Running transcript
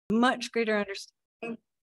much greater understanding.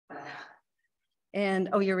 And,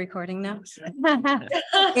 oh, you're recording now?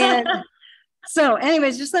 And so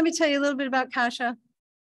anyways, just let me tell you a little bit about Kasia.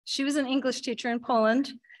 She was an English teacher in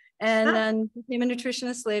Poland and then became a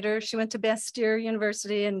nutritionist later. She went to Bastyr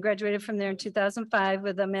University and graduated from there in 2005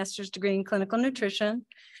 with a master's degree in clinical nutrition.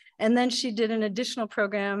 And then she did an additional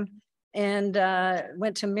program and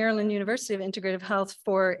went to Maryland University of Integrative Health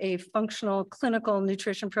for a functional clinical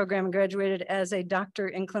nutrition program and graduated as a doctor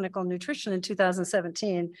in clinical nutrition in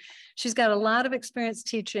 2017. She's got a lot of experience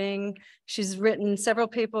teaching. She's written several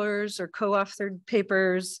papers or co-authored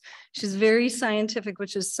papers. She's very scientific,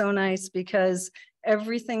 which is so nice because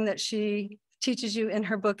everything that she teaches you in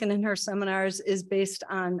her book and in her seminars is based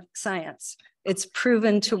on science. It's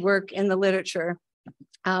proven to work in the literature.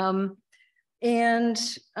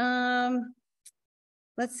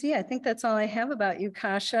 Let's see, I think that's all I have about you,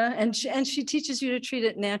 Kasia. And she teaches you to treat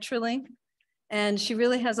it naturally. And she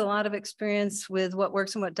really has a lot of experience with what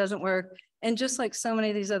works and what doesn't work. And just like so many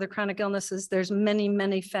of these other chronic illnesses, there's many,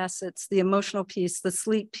 many facets, the emotional piece, the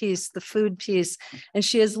sleep piece, the food piece. And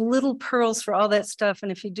she has little pearls for all that stuff.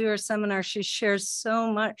 And if you do her seminar, she shares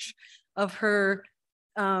so much of her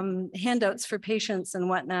handouts for patients and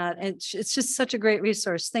whatnot. And it's just such a great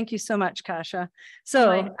resource. Thank you so much, Kasia.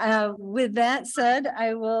 So with that said,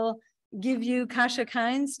 I will give you Kasia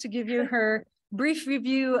Kynes to give you her brief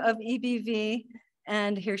review of EBV.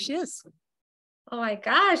 And here she is. Oh my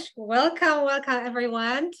gosh, welcome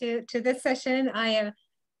everyone to this session. I am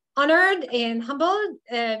honored and humbled.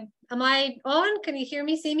 Am I on? Can you hear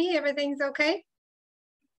me, see me? Everything's okay?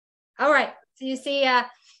 All right, so you see,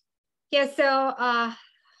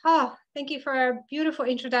 thank you for a beautiful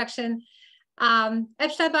introduction.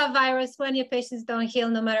 Epstein-Barr virus, when your patients don't heal,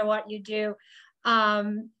 no matter what you do.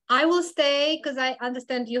 I will stay because I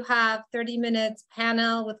understand you have 30 minutes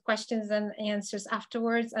panel with questions and answers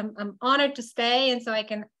afterwards. I'm honored to stay, and so I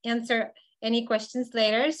can answer any questions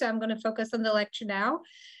later. So I'm going to focus on the lecture now.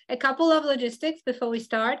 A couple of logistics before we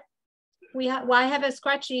start. I have a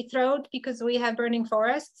scratchy throat because we have burning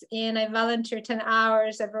forests, and I volunteer 10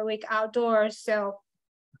 hours every week outdoors. So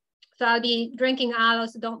I'll be drinking aloe,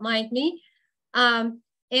 so don't mind me. And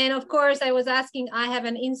of course, I was asking, I have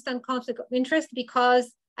an instant conflict of interest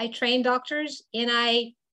because I train doctors, and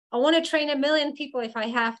I want to train 1 million people if I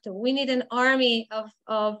have to. We need an army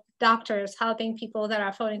of doctors helping people that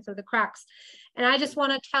are falling through the cracks. And I just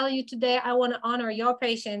want to tell you today, I want to honor your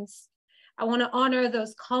patients. I want to honor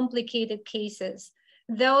those complicated cases,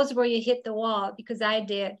 those where you hit the wall, because I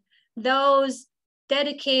did. Those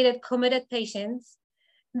dedicated, committed patients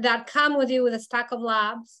that come with you with a stack of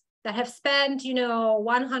labs, that have spent,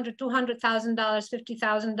 $100,000, $200,000,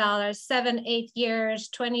 $50,000, 7, 8 years,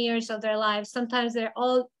 20 years of their lives. Sometimes they're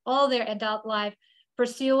all their adult life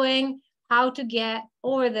pursuing how to get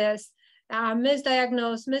over this,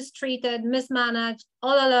 misdiagnosed, mistreated, mismanaged,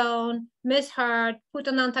 all alone, misheard, put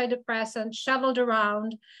on antidepressant, shoveled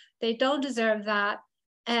around. They don't deserve that.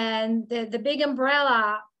 And the big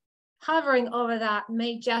umbrella hovering over that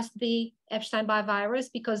may just be Epstein-Barr virus,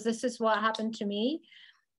 because this is what happened to me.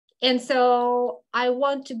 And so I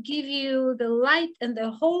want to give you the light and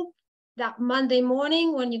the hope that Monday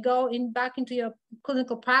morning, when you go back into your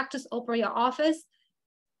clinical practice or your office,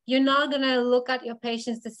 you're not going to look at your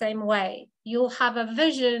patients the same way. You'll have a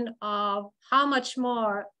vision of how much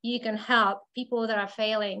more you can help people that are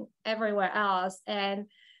failing everywhere else, and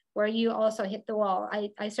where you also hit the wall.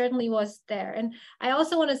 I certainly was there. And I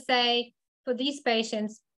also want to say, for these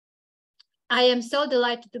patients, I am so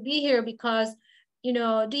delighted to be here because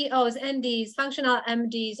DOs, NDs, functional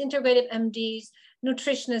MDs, integrative MDs,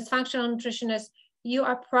 nutritionists, functional nutritionists, you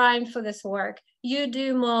are primed for this work. You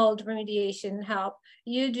do mold remediation help.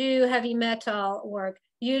 You do heavy metal work.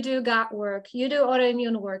 You do gut work. You do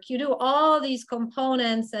autoimmune work. You do all these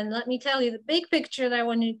components. And let me tell you, the big picture that I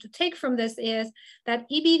want you to take from this is that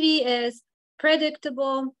EBV is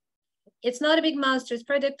predictable. It's not a big monster. It's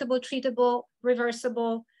predictable, treatable,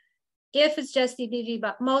 reversible. If it's just EBV,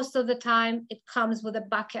 but most of the time it comes with a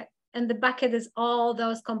bucket, and the bucket is all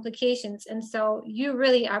those complications. And so you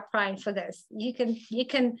really are primed for this. You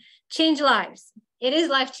can change lives. It is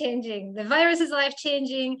life-changing. The virus is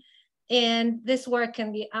life-changing, and this work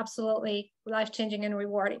can be absolutely life-changing and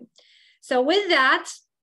rewarding. So with that,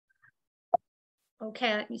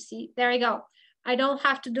 okay, let me see, there we go. I don't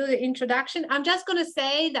have to do the introduction. I'm just gonna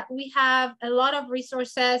say that we have a lot of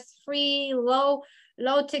resources, free, low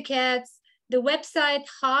tickets. The website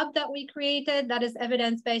hub that we created, that is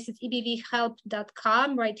evidence-based, it's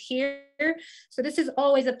ebvhelp.com right here. So this is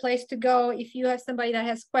always a place to go if you have somebody that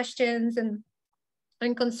has questions and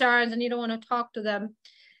concerns and you don't want to talk to them.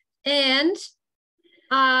 And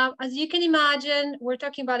As you can imagine, we're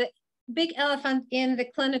talking about a big elephant in the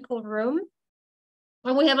clinical room,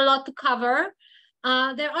 and we have a lot to cover.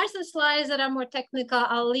 There are some slides that are more technical.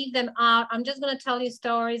 I'll leave them out. I'm just going to tell you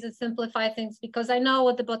stories and simplify things because I know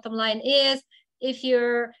what the bottom line is. If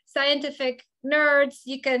you're scientific nerds,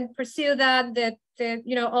 you can pursue that.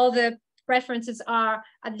 All the references are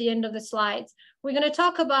at the end of the slides. We're going to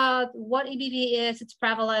talk about what EBV is, its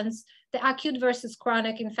prevalence, the acute versus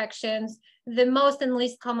chronic infections, the most and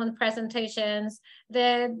least common presentations,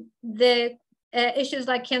 the issues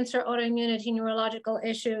like cancer, autoimmunity, neurological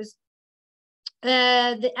issues,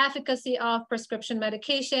 the efficacy of prescription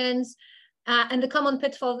medications, and the common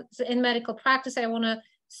pitfalls in medical practice. I want to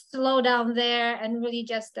slow down there and really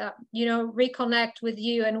just, reconnect with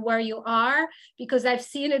you and where you are, because I've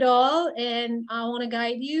seen it all and I want to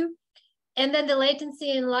guide you. And then the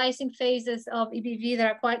latency and lysing phases of EBV that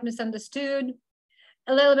are quite misunderstood.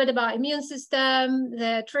 A little bit about immune system,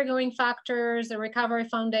 the triggering factors, the recovery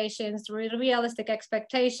foundations, realistic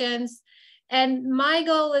expectations. And my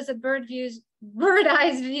goal is a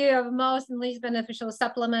bird-eyes view of most and least beneficial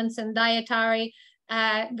supplements and dietary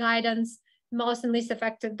guidance, most and least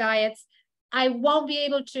effective diets. I won't be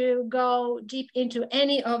able to go deep into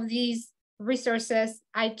any of these resources.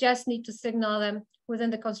 I just need to signal them within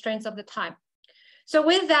the constraints of the time. So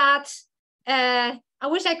with that, I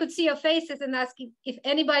wish I could see your faces and ask if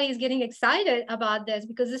anybody is getting excited about this,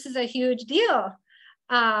 because this is a huge deal.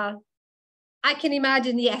 I can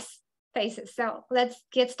imagine yes faces. So let's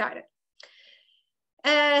get started.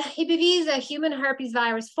 EBV is a human herpes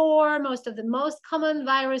virus 4, most of the most common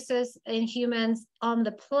viruses in humans on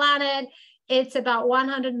the planet. It's about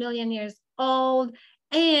 100 million years old,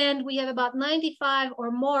 and we have about 95% or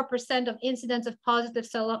more of incidence of positive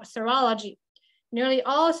serology. Nearly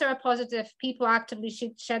all seropositive people actively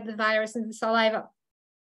shed the virus in the saliva.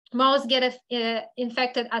 Most get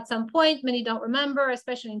infected at some point. Many don't remember,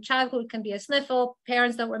 especially in childhood. It can be a sniffle.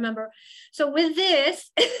 Parents don't remember. So with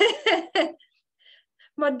this,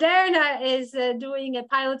 Moderna is doing a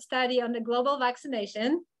pilot study on the global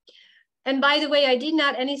vaccination. And by the way, I didn't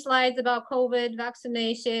add any slides about COVID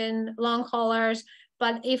vaccination, long haulers.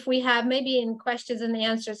 But if we have maybe in questions and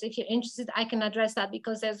answers, if you're interested, I can address that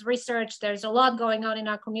because there's research, there's a lot going on in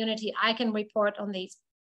our community. I can report on these.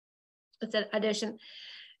 It's an addition.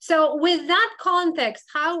 So with that context,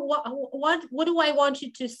 what do I want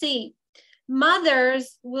you to see?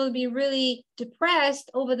 Mothers will be really depressed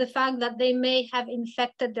over the fact that they may have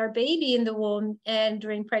infected their baby in the womb and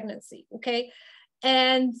during pregnancy, okay?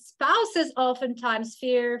 And spouses oftentimes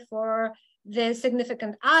fear for the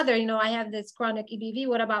significant other, I have this chronic EBV,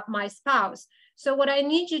 what about my spouse? So what I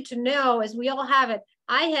need you to know is we all have it.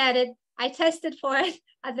 I had it, I tested for it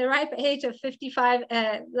at the ripe age of 55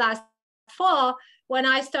 last fall when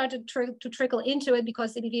I started to trickle into it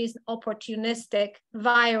because EBV is an opportunistic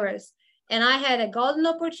virus. And I had a golden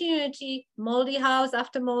opportunity, moldy house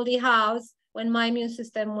after moldy house, when my immune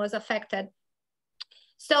system was affected.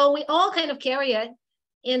 So we all kind of carry it.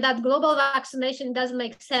 And that global vaccination doesn't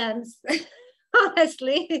make sense.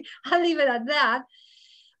 Honestly, I'll leave it at that.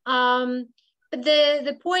 But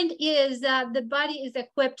the point is that the body is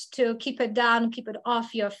equipped to keep it down, keep it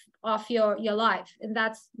off your life. And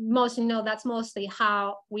that's mostly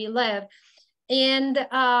how we live. And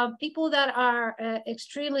people that are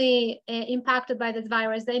extremely impacted by this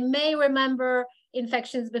virus, they may remember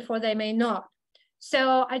infections before they may not.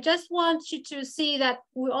 So I just want you to see that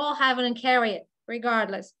we all have it and carry it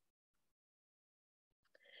regardless.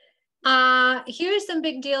 Here's some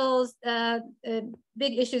big deals,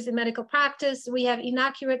 big issues in medical practice. We have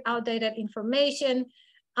inaccurate, outdated information,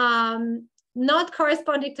 not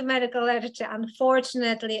corresponding to medical literature.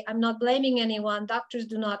 Unfortunately, I'm not blaming anyone. Doctors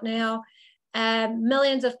do not know.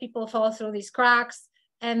 Millions of people fall through these cracks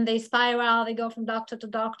and they spiral, they go from doctor to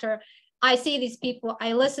doctor. I see these people,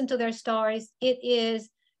 I listen to their stories. It is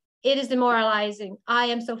demoralizing. I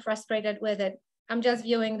am so frustrated with it. I'm just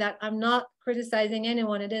viewing that. I'm not criticizing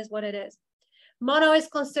anyone. It is what it is. Mono is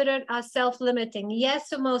considered as self-limiting. Yes,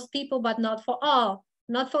 for most people, but not for all.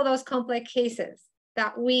 Not for those complex cases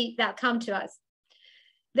that come to us.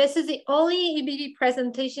 This is the only EBV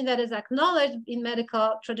presentation that is acknowledged in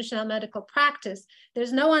traditional medical practice.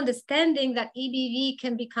 There's no understanding that EBV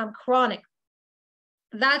can become chronic.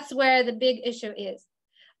 That's where the big issue is.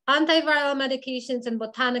 Antiviral medications and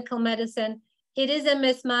botanical medicine, it is a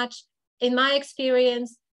mismatch. In my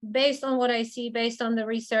experience, based on what I see, based on the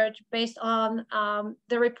research, based on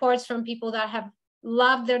the reports from people that have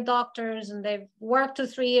loved their doctors and they've worked 2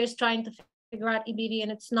 to 3 years trying to figure out EBV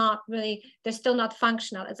and it's not really, they're still not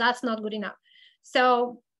functional. That's not good enough.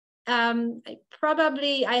 So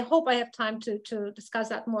I hope I have time to discuss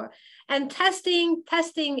that more. And testing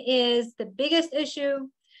is the biggest issue.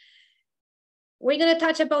 We're going to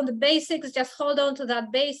touch upon the basics. Just hold on to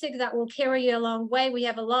that basic. That will carry you a long way. We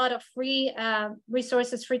have a lot of free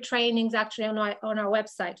resources, free trainings actually on our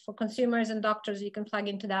website for consumers and doctors. You can plug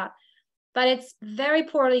into that. But it's very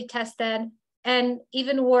poorly tested. And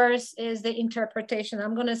even worse is the interpretation.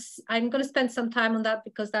 I'm going to spend some time on that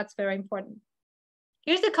because that's very important.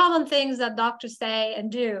 Here's the common things that doctors say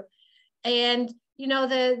and do. And you know,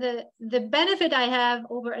 the benefit I have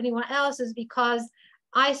over anyone else is because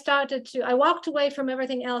I walked away from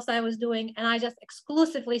everything else I was doing, and I just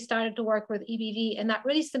exclusively started to work with EBV, and that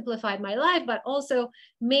really simplified my life, but also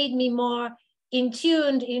made me more in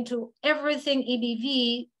tuned into everything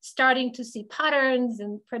EBV, starting to see patterns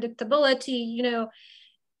and predictability, you know,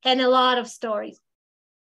 and a lot of stories.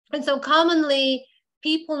 And so commonly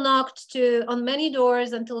people knocked on many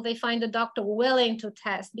doors until they find a doctor willing to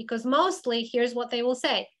test, because mostly here's what they will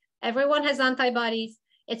say. Everyone has antibodies.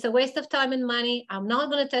 It's a waste of time and money. I'm not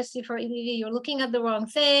going to test you for EBV. You're looking at the wrong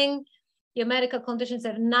thing. Your medical conditions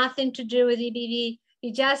have nothing to do with EBV.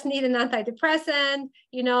 You just need an antidepressant,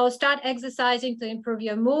 you know, start exercising to improve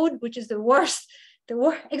your mood, which is the worst.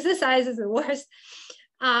 Exercise is the worst.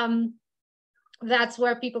 That's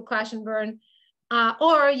where people crash and burn.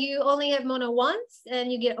 Or you only have mono once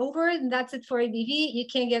and you get over it, and that's it for EBV. You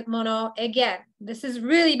can't get mono again. This is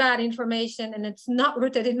really bad information, and it's not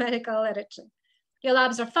rooted in medical literature. Your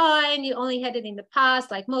labs are fine. You only had it in the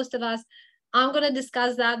past, like most of us. I'm going to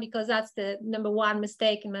discuss that because that's the #1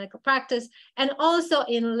 mistake in medical practice, and also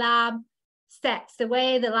in lab sets, the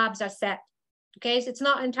way the labs are set. Okay, so it's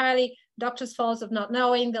not entirely doctors' fault of not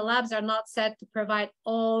knowing. The labs are not set to provide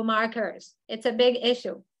all markers. It's a big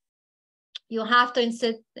issue. You have to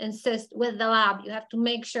insist with the lab. You have to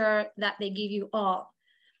make sure that they give you all,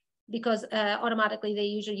 because automatically they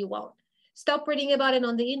usually won't. Stop reading about it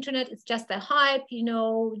on the internet. It's just a hype. You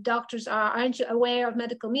know, doctors aren't you aware of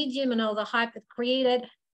medical medium and all the hype it created?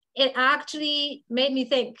 It actually made me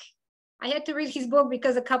think. I had to read his book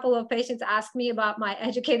because a couple of patients asked me about my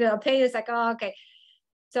educated opinion. It's like, oh, okay.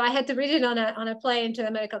 So I had to read it on a plane to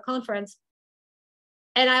a medical conference.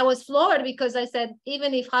 And I was floored because I said,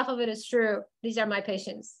 even if half of it is true, these are my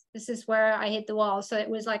patients. This is where I hit the wall. So it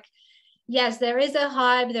was like, yes, there is a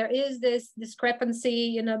hype. There is this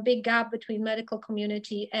discrepancy, you know, big gap between medical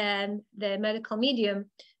community and the medical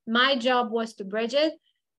medium. My job was to bridge it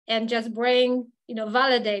and just bring, you know,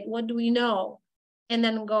 validate what do we know, and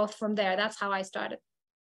then go from there. That's how I started.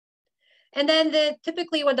 And then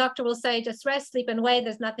typically what doctor will say, just rest, sleep, and wait.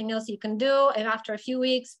 There's nothing else you can do. And after a few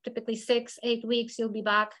weeks, typically 6-8 weeks, you'll be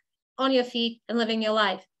back on your feet and living your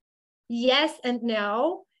life. Yes and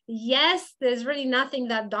no. Yes, there's really nothing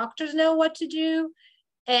that doctors know what to do.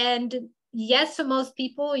 And yes, for most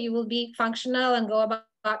people, you will be functional and go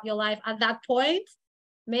about your life at that point.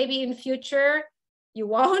 Maybe in future, you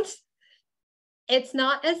won't. It's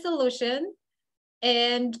not a solution.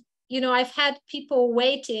 And, you know, I've had people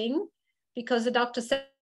waiting because the doctor said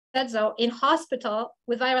so in hospital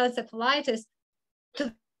with viral encephalitis,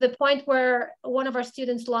 to the point where one of our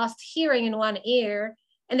students lost hearing in one ear,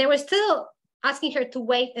 and they were still asking her to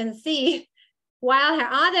wait and see while her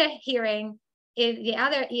other hearing in the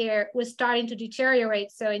other ear was starting to deteriorate.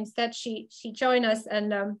 So instead she joined us,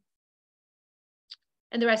 and the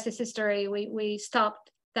rest is history. We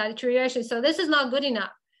stopped that deterioration. So this is not good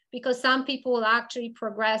enough, because some people will actually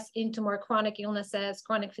progress into more chronic illnesses,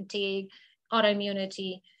 chronic fatigue,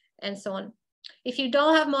 autoimmunity, and so on. If you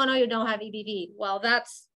don't have mono, you don't have EBV. Well,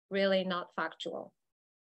 that's really not factual.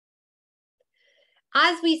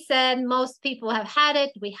 As we said, most people have had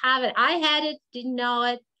it. We have it. I had it, didn't know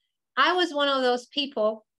it. I was one of those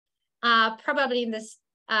people, probably in this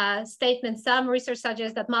statement, some research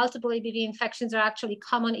suggests that multiple EBV infections are actually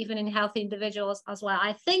common even in healthy individuals as well.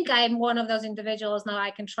 I think I'm one of those individuals. Now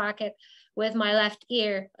I can track it with my left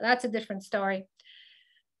ear. That's a different story.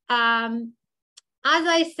 As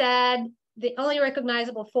I said, the only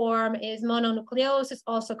recognizable form is mononucleosis,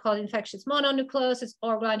 also called infectious mononucleosis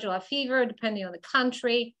or glandular fever, depending on the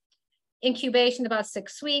country. Incubation about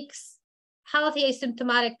 6 weeks. Healthy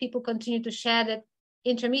asymptomatic people continue to shed it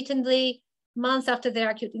intermittently, months after their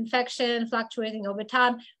acute infection, fluctuating over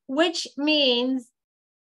time, which means,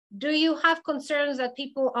 do you have concerns that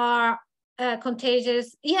people are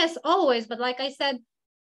contagious? Yes, always. But like I said,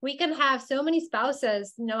 we can have so many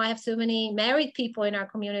spouses. You know, I have so many married people in our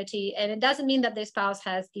community, and it doesn't mean that their spouse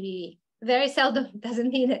has EBV. Very seldom doesn't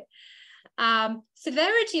mean it.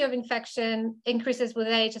 Severity of infection increases with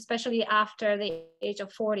age, especially after the age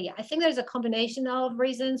of 40. I think there's a combination of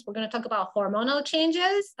reasons. We're going to talk about hormonal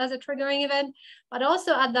changes as a triggering event, but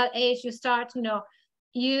also at that age, you start,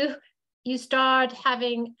 you start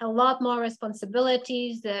having a lot more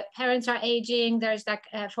responsibilities. The parents are aging. There's like,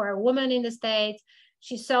 for a woman in the States,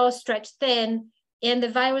 she's so stretched thin, and the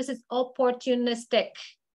virus is opportunistic.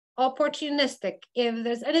 Opportunistic. If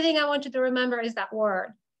there's anything I want you to remember is that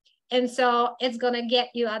word. And so it's going to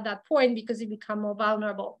get you at that point because you become more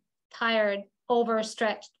vulnerable, tired,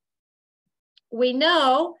 overstretched. We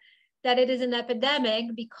know that it is an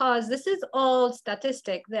epidemic because this is old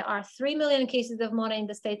statistic. There are 3 million cases of mono in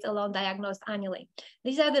the States alone diagnosed annually.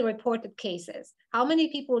 These are the reported cases. How many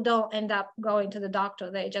people don't end up going to the doctor?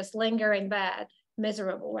 They just linger in bed,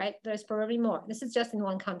 miserable, right? There's probably more. This is just in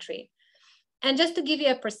one country. And just to give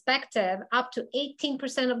you a perspective, up to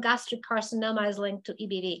 18% of gastric carcinoma is linked to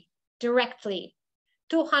EBV. Directly.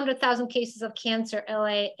 200,000 cases of cancer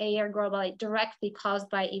a year globally directly caused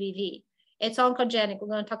by EBV. It's oncogenic. We're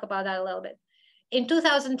going to talk about that a little bit. In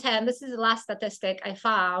 2010, this is the last statistic I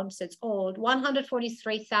found, so it's old,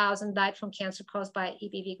 143,000 died from cancer caused by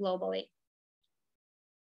EBV globally.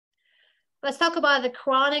 Let's talk about the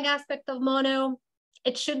chronic aspect of mono.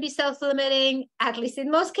 It should be self-limiting, at least in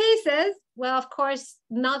most cases. Well, of course,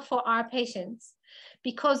 not for our patients,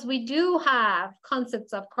 because we do have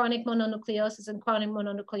concepts of chronic mononucleosis and chronic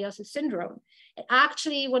mononucleosis syndrome. And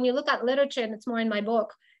actually, when you look at literature, and it's more in my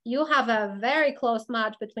book, you have a very close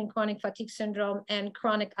match between chronic fatigue syndrome and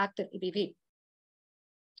chronic active EBV.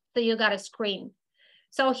 So you got to screen.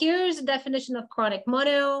 So here's a definition of chronic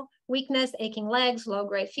mono: weakness, aching legs,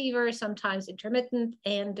 low-grade fever, sometimes intermittent,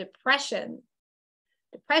 and depression.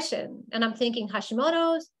 Depression, and I'm thinking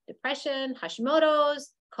Hashimoto's, depression,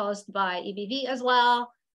 Hashimoto's, caused by EBV as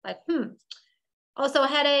well. Like, Also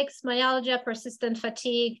headaches, myalgia, persistent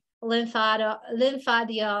fatigue,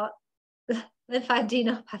 lymphadenopathy,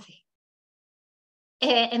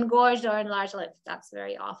 engorged or enlarged lymph. That's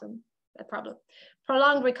very often a problem.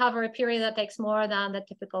 Prolonged recovery period that takes more than the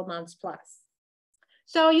typical months plus.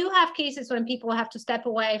 So you have cases when people have to step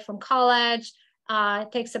away from college,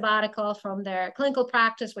 take sabbatical from their clinical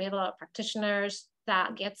practice. We have a lot of practitioners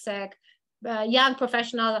that get sick, young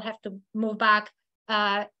professionals that have to move back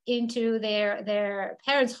into their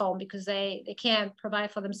parents' home because they can't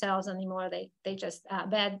provide for themselves anymore. They just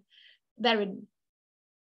bedridden.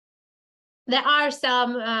 There are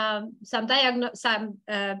some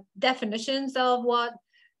definitions of what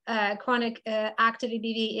chronic active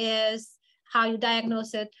EBV is, how you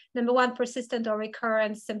diagnose it. Number one, persistent or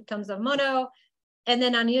recurrent symptoms of mono, and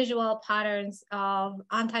then unusual patterns of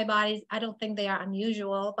antibodies. I don't think they are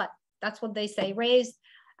unusual, but that's what they say. Raised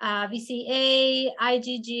VCA,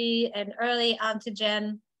 IgG, and early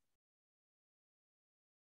antigen.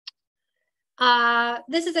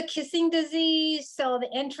 This is a kissing disease, so the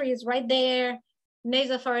entry is right there.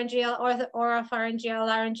 Nasopharyngeal, oropharyngeal,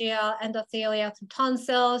 laryngeal, endothelial to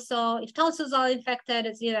tonsils. So if tonsils are infected,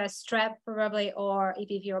 it's either strep probably or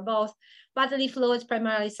EBV or both. Bodily fluids,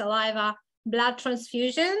 primarily saliva. Blood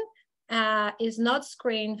transfusion is not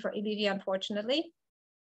screened for EBV, unfortunately.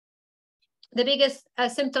 The biggest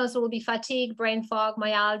symptoms will be fatigue, brain fog,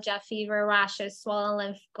 myalgia, fever, rashes, swollen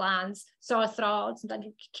lymph glands, sore throats, that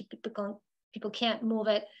people can't move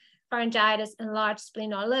it, pharyngitis, enlarged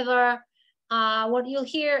spleen or liver. What you'll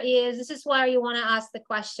hear is, this is where you want to ask the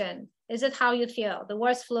question, is it how you feel? The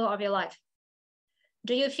worst flu of your life?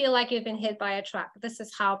 Do you feel like you've been hit by a truck? This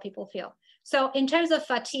is how people feel. So in terms of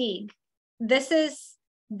fatigue, this is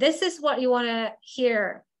what you want to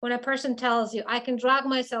hear when a person tells you, I can drag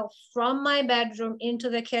myself from my bedroom into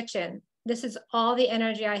the kitchen. This is all the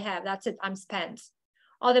energy I have. That's it, I'm spent.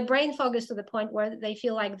 Or the brain fog is to the point where they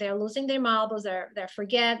feel like they're losing their marbles, they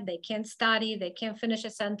forget, they can't study, they can't finish a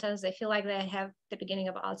sentence, they feel like they have the beginning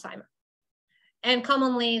of Alzheimer's. And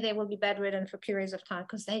commonly they will be bedridden for periods of time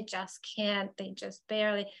because they just can't, they just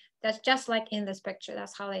barely, that's just like in this picture,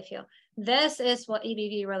 that's how they feel. This is what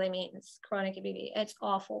EBV really means, chronic EBV, it's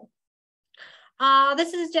awful.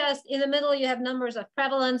 This is just, in the middle you have numbers of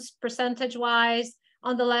prevalence, percentage-wise,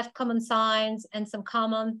 on the left common signs and some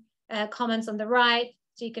common comments on the right.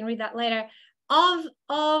 So you can read that later. Of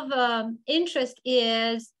interest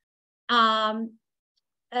is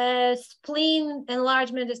spleen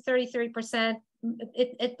enlargement is 33%.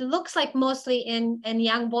 It looks like mostly in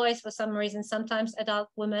young boys for some reason, sometimes adult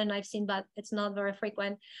women I've seen, but it's not very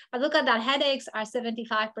frequent. But look at that, headaches are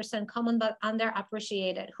 75% common, but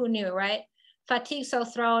underappreciated. Who knew, right? Fatigue, sore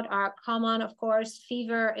throat are common, of course.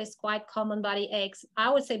 Fever is quite common, body aches.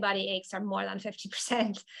 I would say body aches are more than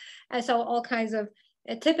 50%. And so all kinds of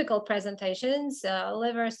typical presentations,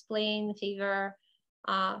 liver, spleen, fever,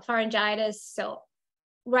 pharyngitis. So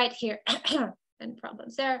right here, and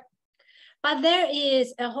problems there. But there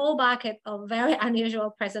is a whole bucket of very unusual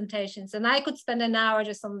presentations. And I could spend an hour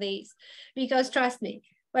just on these, because trust me,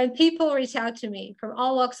 when people reach out to me from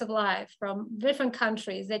all walks of life, from different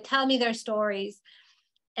countries, they tell me their stories.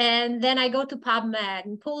 And then I go to PubMed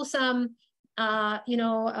and pull some,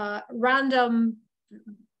 random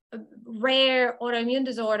rare autoimmune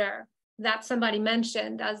disorder that somebody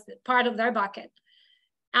mentioned as part of their bucket.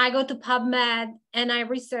 I go to PubMed and I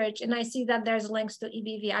research and I see that there's links to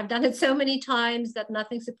EBV. I've done it so many times that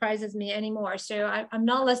nothing surprises me anymore. So I'm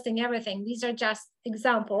not listing everything. These are just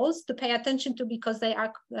examples to pay attention to because they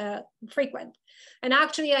are frequent. And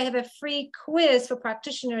actually I have a free quiz for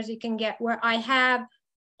practitioners you can get where I have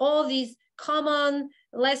all these common,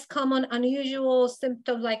 less common, unusual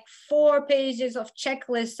symptoms, like 4 pages of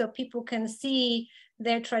checklists so people can see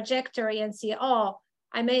their trajectory and see, oh,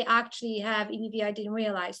 I may actually have EBV I didn't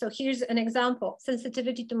realize. So here's an example.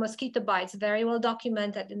 Sensitivity to mosquito bites, very well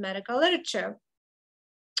documented in medical literature.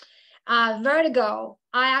 Vertigo,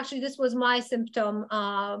 this was my symptom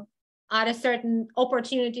at a certain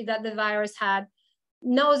opportunity that the virus had.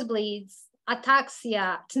 Nosebleeds,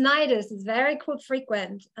 ataxia, tinnitus is very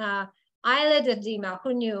frequent. Eyelid edema,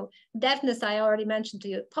 who knew? Deafness, I already mentioned to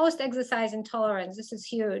you. Post-exercise intolerance, this is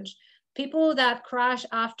huge. People that crash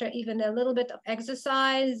after even a little bit of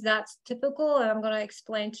exercise, that's typical. And I'm going to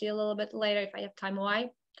explain to you a little bit later if I have time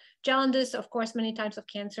why. Jaundice, of course, many types of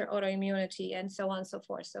cancer, autoimmunity, and so on and so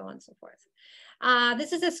forth, so on and so forth.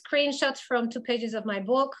 This is a screenshot from 2 pages of my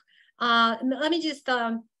book. Let me just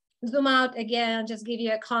zoom out again and just give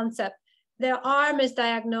you a concept. There are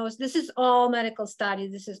misdiagnosed, this is all medical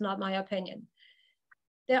studies, this is not my opinion.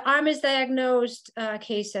 There are misdiagnosed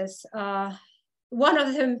cases. One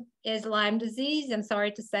of them is Lyme disease. I'm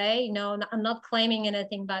sorry to say, I'm not claiming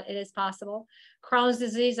anything, but it is possible. Crohn's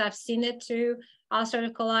disease, I've seen it too.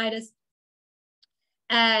 Ulcerative colitis.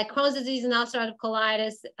 Crohn's disease and ulcerative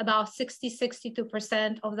colitis, about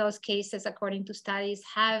 62% of those cases, according to studies,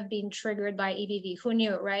 have been triggered by EBV. Who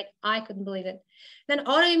knew, right? I couldn't believe it. Then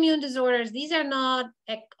autoimmune disorders, these are not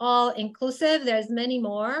all inclusive. There's many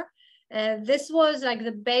more. This was like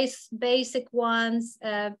the basic ones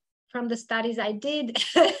from the studies I did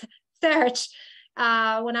search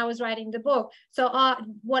when I was writing the book. So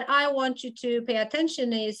what I want you to pay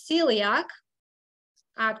attention is celiac,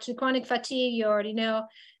 actually chronic fatigue, you already know,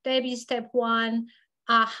 diabetes type 1,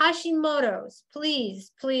 Hashimoto's,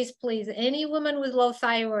 please, please, please, any woman with low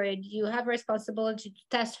thyroid, you have a responsibility to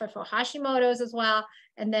test her for Hashimoto's as well,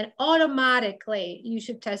 and then automatically you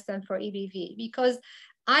should test them for EBV, because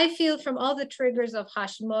I feel from all the triggers of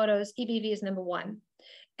Hashimoto's, EBV is number 1.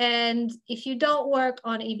 And if you don't work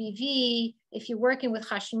on EBV, if you're working with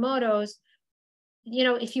Hashimoto's,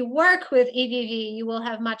 if you work with EBV, you will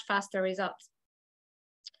have much faster results.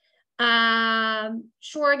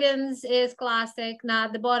 Sjogren's is classic. Now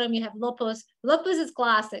at the bottom you have lupus. Lupus is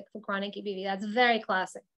classic for chronic EBV. That's very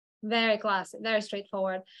classic, very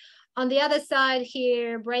straightforward. On the other side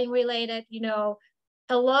here, brain related,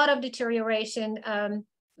 a lot of deterioration.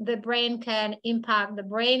 The brain can impact the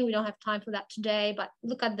brain. We don't have time for that today, but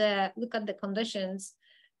look at the conditions.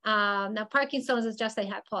 Now Parkinson's is just a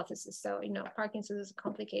hypothesis, so Parkinson's is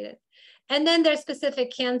complicated. And then there's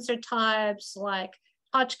specific cancer types like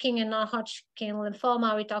Hodgkin and non-Hodgkin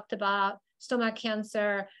lymphoma we talked about, stomach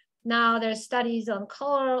cancer. Now there's studies on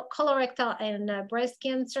colorectal and breast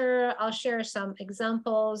cancer. I'll share some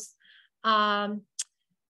examples.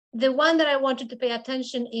 The one that I wanted to pay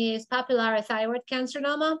attention is papillary thyroid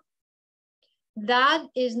carcinoma. That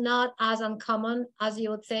is not as uncommon as you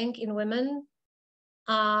would think in women.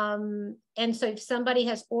 And so if somebody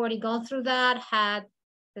has already gone through that, had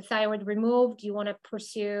the thyroid removed, you want to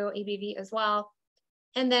pursue EBV as well.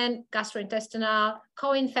 And then gastrointestinal,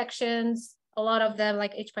 co-infections, a lot of them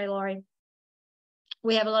like H. pylori.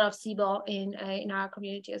 We have a lot of SIBO in our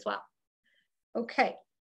community as well. Okay.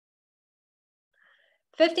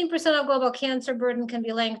 15% of global cancer burden can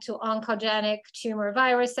be linked to oncogenic tumor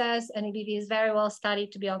viruses, and EBV is very well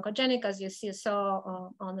studied to be oncogenic, as you saw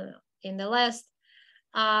in the list.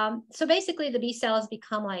 So basically, the B cells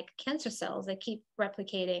become like cancer cells. They keep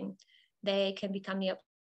replicating. They can become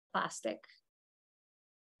neoplastic.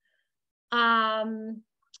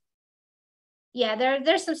 Yeah,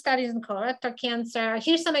 there's some studies in colorectal cancer.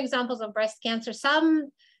 Here's some examples of breast cancer.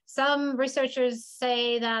 Some researchers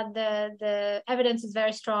say that the evidence is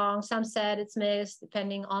very strong. Some said it's mixed,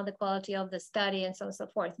 depending on the quality of the study and so on and so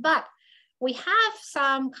forth. But we have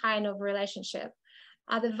some kind of relationship.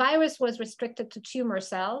 The virus was restricted to tumor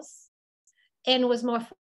cells. and was more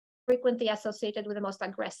frequently associated with the most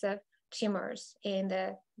aggressive tumors in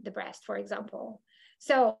the breast, for example.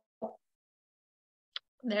 So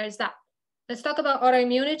there's that. Let's talk about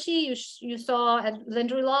autoimmunity. You saw a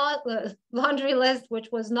laundry list, which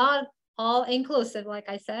was not all inclusive, like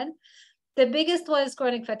I said. The biggest was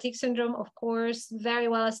chronic fatigue syndrome, of course, very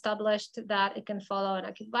well established that it can follow an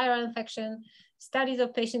acute viral infection. Studies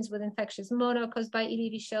of patients with infectious mono caused by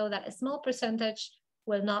EBV show that a small percentage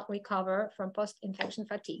will not recover from post-infection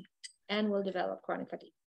fatigue and will develop chronic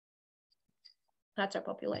fatigue. That's our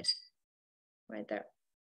population right there.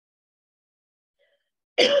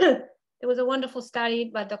 There was a wonderful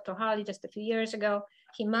study by Dr. Harley just a few years ago.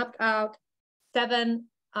 He mapped out 7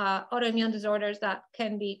 autoimmune disorders that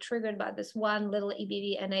can be triggered by this one little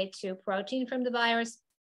EBV NA2 protein from the virus.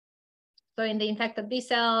 So in the infected B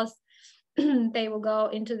cells, they will go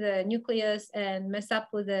into the nucleus and mess up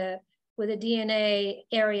with the DNA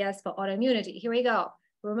areas for autoimmunity. Here we go.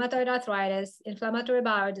 Rheumatoid arthritis, inflammatory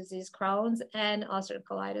bowel disease, Crohn's, and ulcerative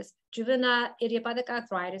colitis. Juvenile idiopathic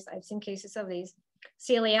arthritis, I've seen cases of these.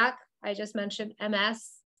 Celiac, I just mentioned,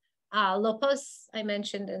 MS. Lupus, I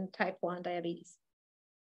mentioned, and type 1 diabetes.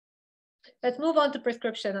 Let's move on to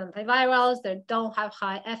prescription antivirals that don't have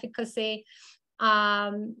high efficacy.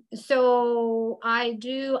 So I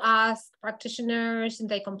do ask practitioners, and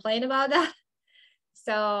they complain about that.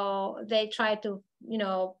 So they try to,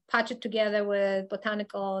 patch it together with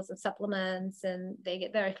botanicals and supplements, and they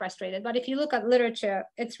get very frustrated. But if you look at literature,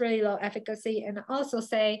 it's really low efficacy. And I also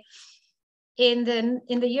say, in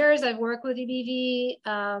the years I've worked with EBV,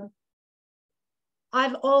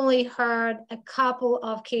 I've only heard a couple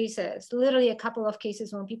of cases, literally a couple of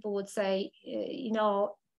cases, when people would say,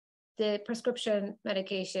 the prescription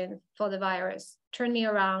medication for the virus turned me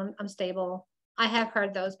around, I'm stable. I have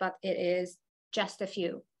heard those, but it is just a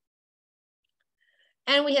few.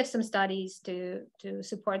 And we have some studies to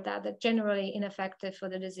support that generally ineffective for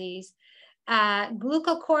the disease.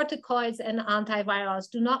 Glucocorticoids and antivirals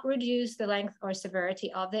do not reduce the length or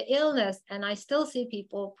severity of the illness. And I still see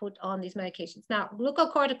people put on these medications. Now,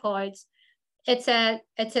 glucocorticoids, it's a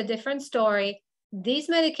different story. These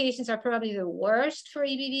medications are probably the worst for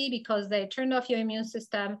EBV because they turned off your immune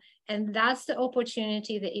system. And that's the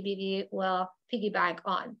opportunity the EBV will piggyback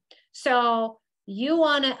on. So you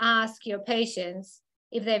want to ask your patients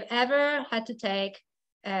if they've ever had to take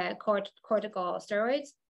corticosteroids.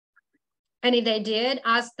 And if they did,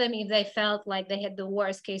 ask them if they felt like they had the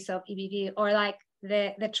worst case of EBV or like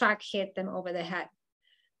the truck hit them over the head.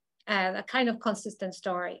 A kind of consistent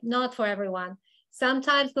story, not for everyone.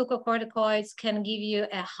 Sometimes glucocorticoids can give you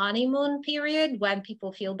a honeymoon period when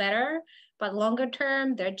people feel better, but longer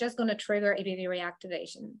term, they're just going to trigger EBV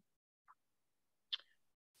reactivation.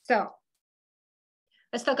 So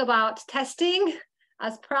let's talk about testing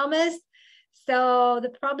as promised. So the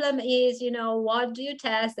problem is, what do you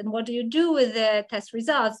test and what do you do with the test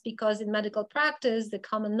results? Because in medical practice, the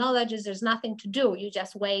common knowledge is there's nothing to do. You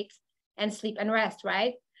just wait and sleep and rest,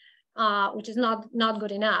 right? Which is not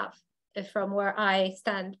good enough from where I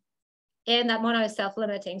stand. And that mono is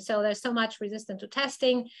self-limiting. So there's so much resistance to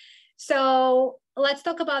testing. So let's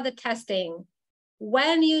talk about the testing.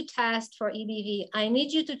 When you test for EBV, I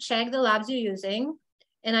need you to check the labs you're using.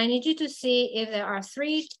 And I need you to see if there are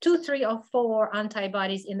 2, 3, or 4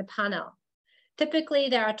 antibodies in the panel. Typically,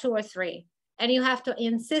 there are 2 or 3. And you have to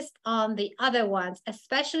insist on the other ones,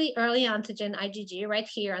 especially early antigen IgG right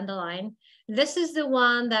here on the line. This is the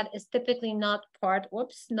one that is typically not part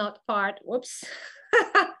of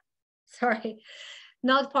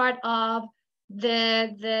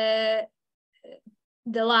the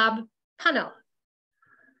lab panel.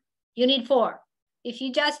 You need 4. If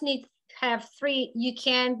you just have 3, you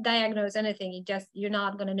can't diagnose anything. You're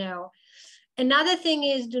not going to know. Another thing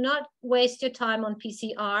is, do not waste your time on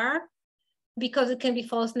PCR because it can be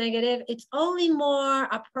false negative. It's only more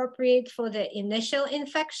appropriate for the initial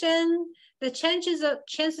infection. The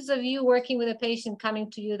chances of you working with a patient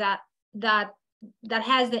coming to you that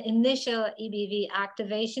has the initial EBV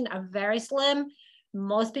activation are very slim.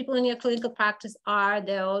 Most people in your clinical practice are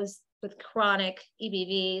those with chronic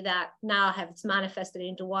EBV that now have manifested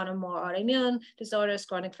into 1 or more autoimmune disorders,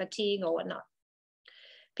 chronic fatigue, or whatnot.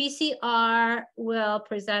 PCR will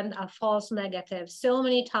present a false negative so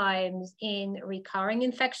many times in recurring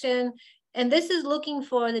infection. And this is looking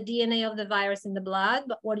for the DNA of the virus in the blood.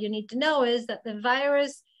 But what you need to know is that the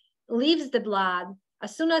virus leaves the blood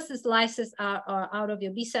as soon as its lyses are out of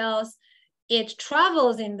your B cells. It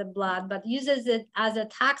travels in the blood, but uses it as a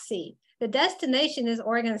taxi. The destination is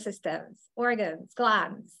organ systems, organs,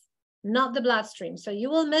 glands. not the bloodstream. So you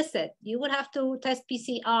will miss it. You would have to test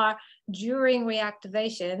PCR during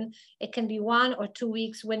reactivation. It can be 1 or 2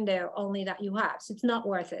 weeks window only that you have. So it's not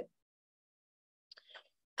worth it.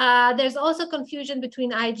 There's also confusion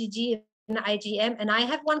between IgG and IgM. And I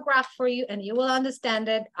have one graph for you and you will understand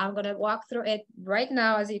it. I'm going to walk through it right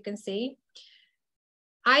now, as you can see.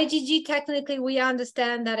 IgG, technically, we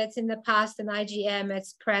understand that it's in the past, and IgM,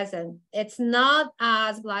 it's present. It's not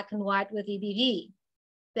as black and white with EBV.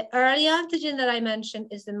 The early antigen that I mentioned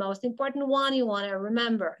is the most important one you want to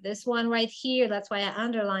remember. This one right here, that's why I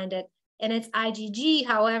underlined it. And it's IgG,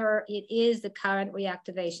 however, it is the current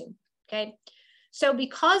reactivation, okay? So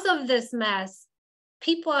because of this mess,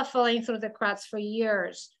 people are falling through the cracks for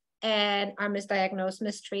years and are misdiagnosed,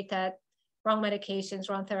 mistreated, wrong medications,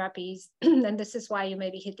 wrong therapies, and this is why you may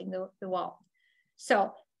be hitting the wall.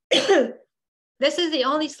 So this is the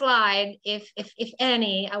only slide, if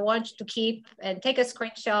any, I want you to keep and take a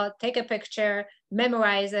screenshot, take a picture,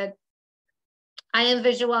 memorize it. I am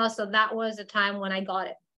visual, so that was the time when I got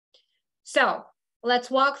it. So let's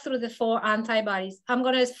walk through the 4 antibodies. I'm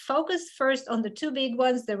gonna focus first on the 2 big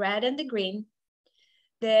ones, the red and the green.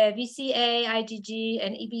 The VCA, IgG,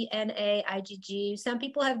 and EBNA, IgG. Some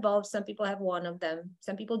people have both, some people have one of them.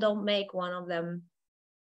 Some people don't make one of them.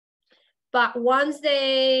 But once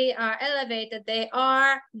they are elevated, they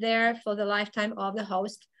are there for the lifetime of the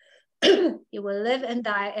host. You will live and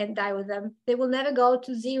die with them. They will never go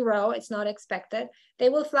to 0, it's not expected. They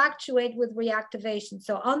will fluctuate with reactivation.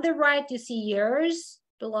 So on the right, you see years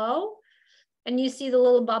below, and you see the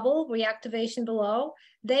little bubble, reactivation below.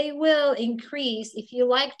 They will increase if you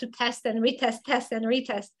like to test and retest, test and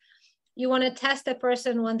retest. You want to test a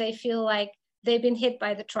person when they feel like they've been hit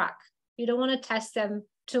by the truck. You don't want to test them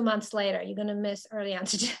 2 months later. You're going to miss early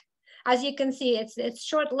antigen. As you can see, it's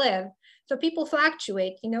short-lived. So people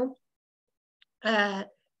fluctuate, you know.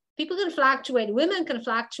 People can fluctuate. Women can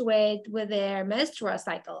fluctuate with their menstrual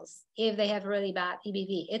cycles if they have really bad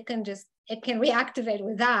EBV. It can reactivate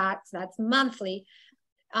with that. So that's monthly.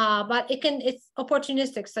 But it's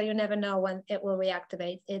opportunistic, so you never know when it will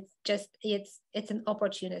reactivate. It's an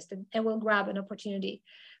opportunist. It will grab an opportunity.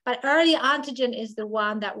 But early antigen is the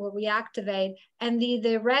one that will reactivate, and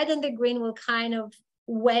the red and the green will kind of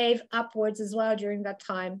wave upwards as well during that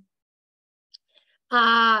time.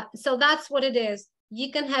 So that's what it is.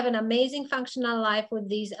 You can have an amazing functional life with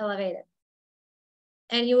these elevated.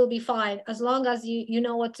 And you will be fine as long as you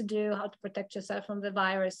know what to do, how to protect yourself from the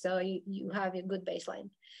virus, so you have a good baseline.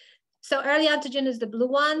 So early antigen is the blue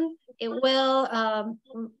one. It will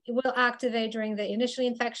activate during the initial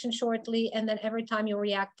infection shortly, and then every time you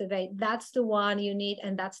reactivate, that's the one you need,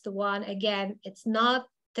 and that's the one, again, it's not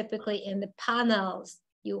typically in the panels.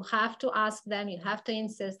 You have to ask them, you have to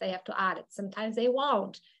insist, they have to add it. Sometimes they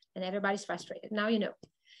won't, and everybody's frustrated. Now you know.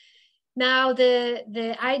 Now the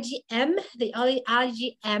IgM, the only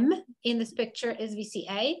IgM in this picture is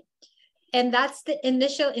VCA, and that's the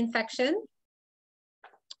initial infection.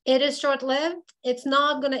 It is short-lived. It's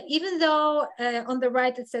not gonna, even though on the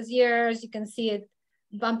right it says years, you can see it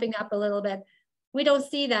bumping up a little bit. We don't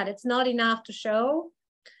see that. It's not enough to show.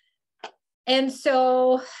 And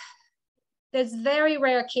so there's very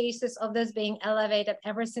rare cases of this being elevated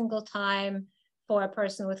every single time for a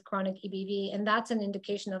person with chronic EBV, and that's an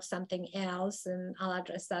indication of something else, and I'll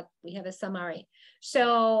address that. We have a summary.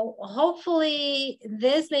 So hopefully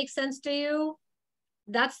this makes sense to you.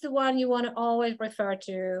 That's the one you want to always refer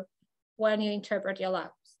to when you interpret your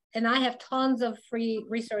labs. And I have tons of free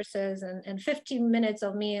resources and 15 minutes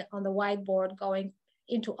of me on the whiteboard going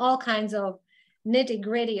into all kinds of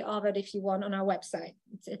nitty-gritty of it if you want on our website.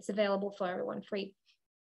 It's available for everyone free.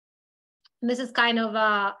 And this is kind of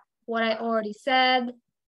what I already said.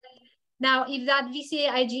 Now, if that VCA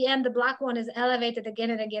IgM, the black one, is elevated again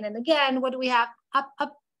and again and again, what do we have?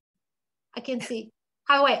 Up. I can see.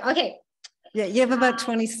 Oh, wait, okay. Yeah, you have about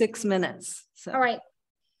 26 minutes. So. All right.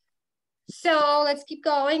 So let's keep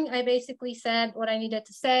going. I basically said what I needed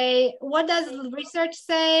to say. What does the research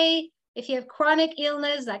say? If you have chronic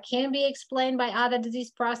illness that can be explained by other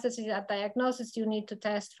disease processes at diagnosis, you need to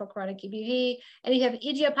test for chronic EBV. And if you have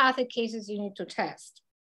idiopathic cases, you need to test.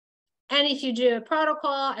 And if you do a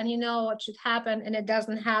protocol and you know what should happen and it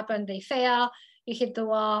doesn't happen, they fail, you hit the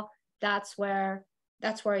wall, that's where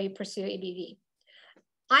you pursue EBV.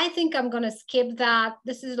 I think I'm gonna skip that.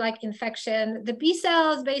 This is like infection. The B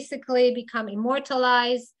cells basically become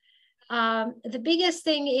immortalized. The biggest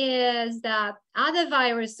thing is that other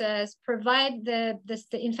viruses provide the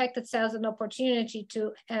infected cells an opportunity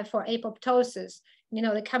for apoptosis, you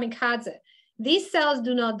know, the kamikaze. These cells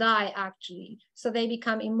do not die actually, so they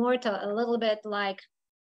become immortal, a little bit like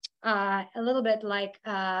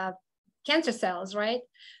cancer cells, right?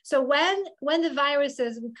 So when the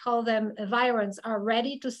viruses, we call them virons, are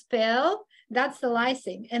ready to spill, that's the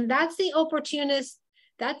lysing. And that's the opportunity,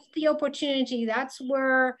 that's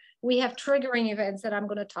where we have triggering events that I'm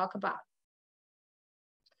going to talk about.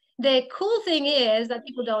 The cool thing is that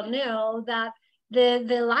people don't know that the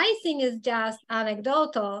lysing is just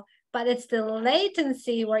anecdotal, but it's the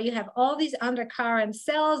latency where you have all these undercurrent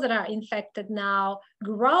cells that are infected now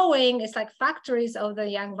growing. It's like factories of the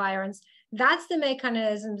young virons. That's the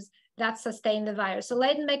mechanisms that sustain the virus. So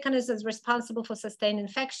latent mechanisms responsible for sustained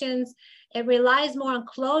infections. It relies more on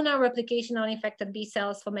clonal replication on infected B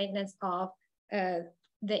cells for maintenance of the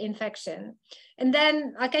infection. And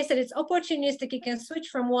then, like I said, it's opportunistic. You can switch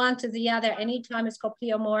from one to the other anytime. It's called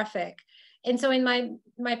pleomorphic. And so in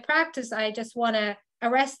my practice, I just want to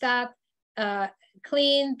arrest that,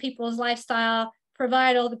 clean people's lifestyle,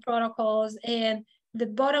 provide all the protocols. And the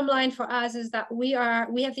bottom line for us is that we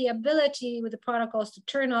have the ability with the protocols to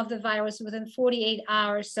turn off the virus within 48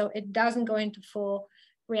 hours, so it doesn't go into full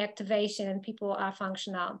reactivation and people are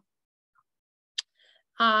functional.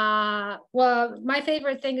 Well, my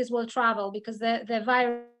favorite thing is will travel, because the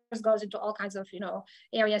virus goes into all kinds of,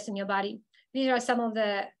 areas in your body. These are some of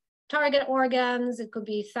the target organs. It could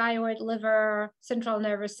be thyroid, liver, central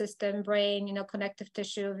nervous system, brain, connective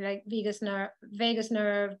tissue, like vagus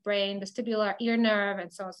nerve, brain, vestibular, ear nerve,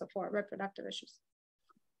 and so on and so forth, reproductive issues.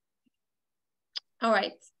 All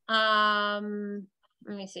right,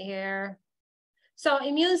 let me see here. So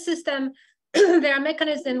immune system, there are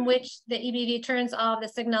mechanisms in which the EBV turns off the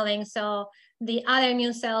signaling. So the other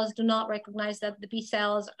immune cells do not recognize that the B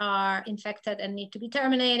cells are infected and need to be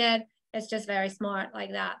terminated. It's just very smart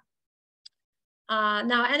like that.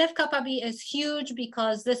 Now, NF-kappa B is huge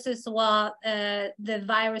because this is what the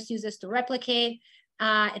virus uses to replicate.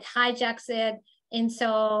 It hijacks it. And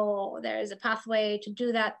so there is a pathway to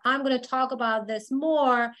do that. I'm going to talk about this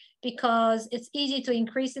more because it's easy to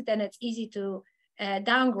increase it and it's easy to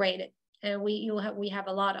downgrade it. And we have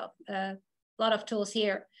a lot of tools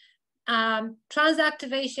here.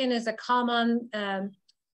 Transactivation is a common,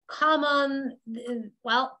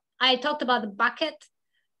 well, I talked about the bucket.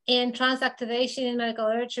 And transactivation in medical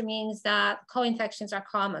literature means that co-infections are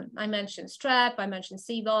common. I mentioned strep, I mentioned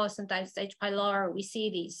SIBO, sometimes H. pylori, we see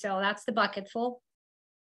these. So that's the bucket full.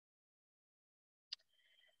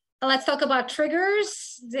 Let's talk about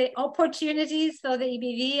triggers, the opportunities for the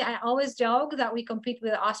EBV. I always joke that we compete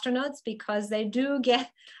with astronauts because they do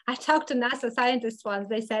get, I talked to NASA scientists once,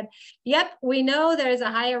 they said, yep, we know there is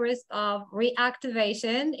a higher risk of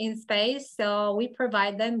reactivation in space, so we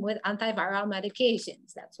provide them with antiviral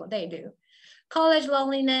medications. That's what they do. College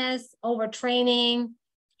loneliness, overtraining,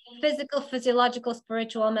 physical, physiological,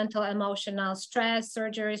 spiritual, mental, emotional, stress,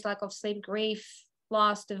 surgeries, lack of sleep, grief,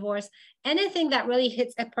 loss, divorce, anything that really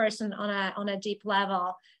hits a person on a deep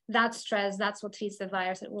level, that stress, that's what feeds the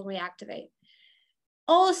virus, it will reactivate.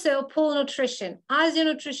 Also, poor nutrition. As your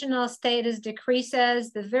nutritional status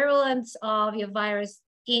decreases, the virulence of your virus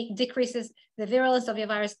decreases, the virulence of your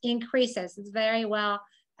virus increases. It's very well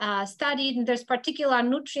studied. And there's particular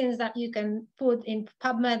nutrients that you can put in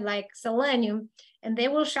PubMed like selenium, and they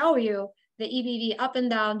will show you the EBV up and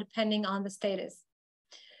down depending on the status.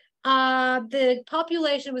 The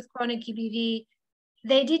population with chronic EBV,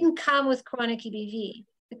 they didn't come with chronic EBV.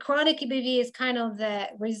 The chronic EBV is kind of the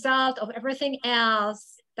result of everything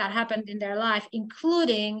else that happened in their life,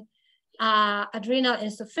 including adrenal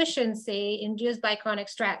insufficiency induced by chronic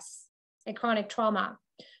stress and chronic trauma.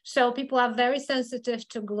 So people are very sensitive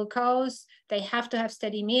to glucose. They have to have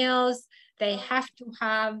steady meals. They have to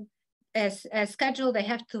have a schedule. They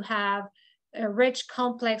have to have a rich,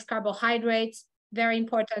 complex carbohydrates. Very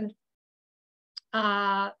important,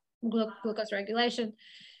 glucose regulation.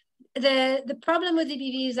 The problem with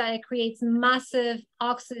EBV is that it creates massive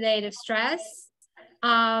oxidative stress.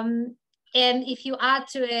 And if you add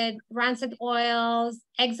to it rancid oils,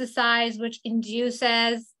 exercise, which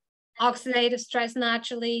induces oxidative stress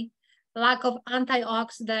naturally, lack of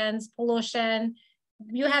antioxidants, pollution,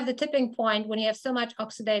 you have the tipping point when you have so much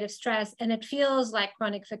oxidative stress and it feels like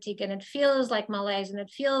chronic fatigue and it feels like malaise and it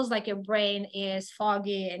feels like your brain is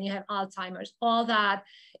foggy and you have Alzheimer's. All that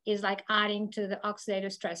is like adding to the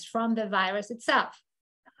oxidative stress from the virus itself.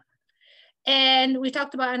 And we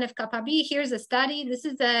talked about NF-kappa B. Here's a study. This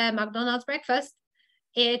is a McDonald's breakfast.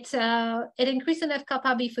 It increased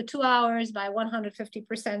NF-kappa B for 2 hours by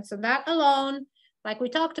 150%. So that alone, like we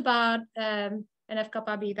talked about,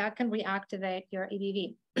 NF-kappa B, that can reactivate your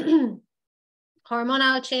EBV.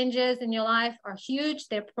 Hormonal changes in your life are huge.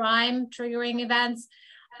 They're prime triggering events.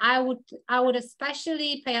 I would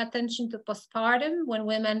especially pay attention to postpartum when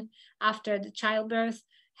women after the childbirth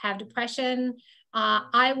have depression.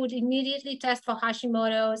 I would immediately test for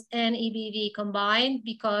Hashimoto's and EBV combined,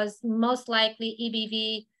 because most likely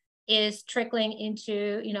EBV is trickling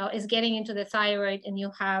into, is getting into the thyroid, and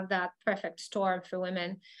you have that perfect storm for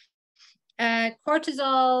women.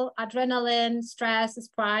 Cortisol, adrenaline, stress is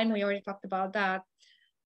prime. We already talked about that.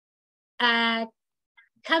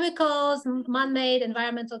 Chemicals, man-made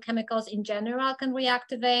environmental chemicals in general can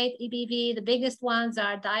reactivate EBV. The biggest ones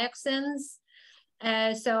are dioxins.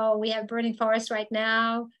 So we have burning forests right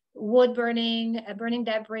now, wood burning, burning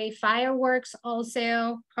debris, fireworks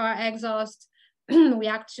also, car exhaust. We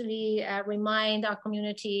actually remind our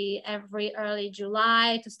community every early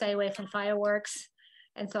July to stay away from fireworks,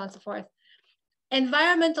 and so on and so forth.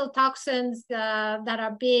 Environmental toxins that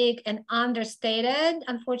are big and understated,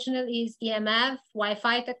 unfortunately, is EMF,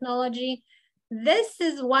 Wi-Fi technology. This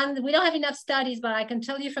is one, we don't have enough studies, but I can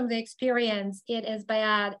tell you from the experience, it is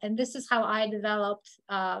bad. And this is how I developed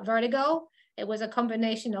vertigo. It was a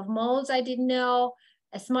combination of molds I didn't know,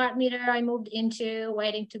 a smart meter I moved into,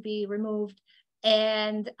 waiting to be removed,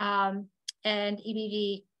 and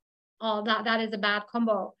EBV. All that is a bad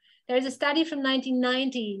combo. There's a study from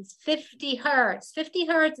 1990s, 50 hertz. 50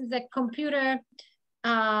 hertz is a computer,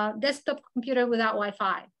 desktop computer without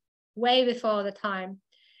Wi-Fi, way before the time.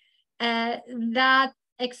 That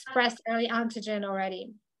expressed early antigen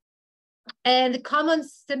already. And the common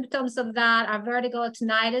symptoms of that are vertigo,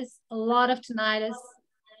 tinnitus, a lot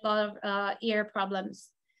of ear problems.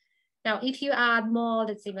 Now, if you add mold,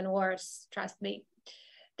 it's even worse, trust me.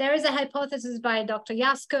 There is a hypothesis by Dr.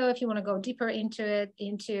 Yasko, if you want to go deeper into it,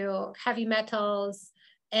 into heavy metals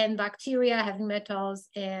and bacteria, heavy metals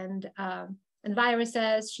and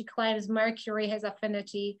viruses. She claims mercury has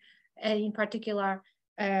affinity, in particular,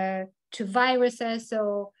 to viruses.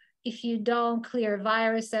 So if you don't clear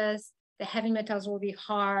viruses, the heavy metals will be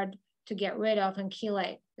hard to get rid of and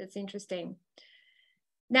chelate. That's interesting.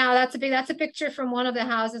 Now that's a picture from one of the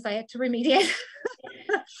houses I had to remediate.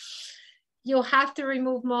 You'll have to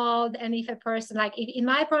remove mold, and if a person, like in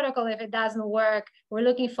my protocol, if it doesn't work, we're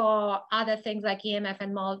looking for other things like EMF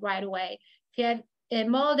and mold right away. If you have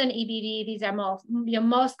mold and EBV, these are your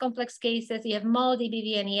most complex cases. You have mold,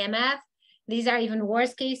 EBV, and EMF. These are even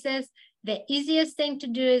worse cases. The easiest thing to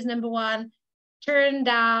do is, number one, turn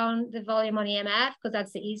down the volume on EMF, because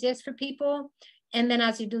that's the easiest for people. And then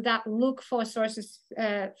as you do that, look for sources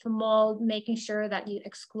for mold, making sure that you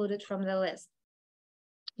exclude it from the list.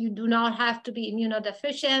 You do not have to be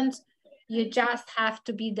immunodeficient. You just have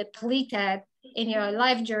to be depleted in your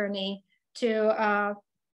life journey to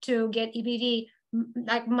get EBV.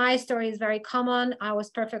 Like my story is very common. I was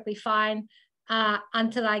perfectly fine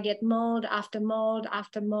until I get mold after mold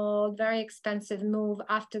after mold, very expensive move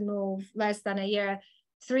after move, less than a year,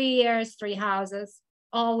 3 years, 3 houses,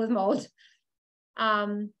 all with mold.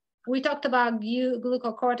 We talked about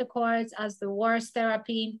glucocorticoids as the worst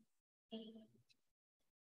therapy.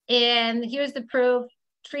 And here's the proof,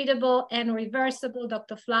 treatable and reversible.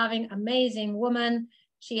 Dr. Flaving, amazing woman.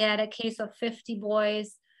 She had a case of 50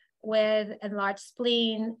 boys with enlarged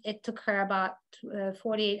spleen. It took her about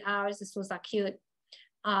 48 hours. This was acute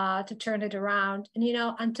to turn it around. And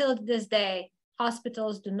until this day,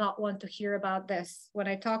 hospitals do not want to hear about this. When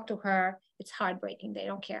I talk to her, it's heartbreaking. They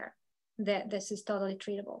don't care that this is totally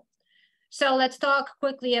treatable. So let's talk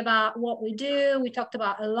quickly about what we do. We talked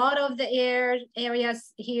about a lot of the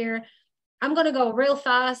areas here. I'm going to go real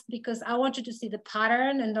fast because I want you to see the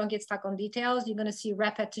pattern and don't get stuck on details. You're going to see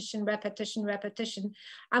repetition, repetition, repetition.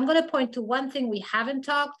 I'm going to point to one thing we haven't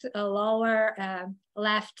talked, a lower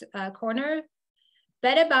left corner,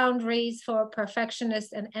 better boundaries for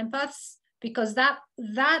perfectionists and empaths, because that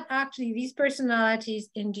actually, these personalities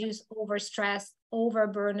induce overstress,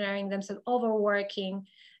 overburdening themselves, overworking,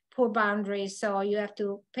 poor boundaries. So you have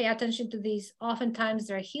to pay attention to these. Oftentimes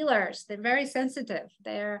they're healers. They're very sensitive.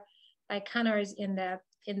 They're like hunters in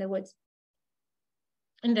the woods,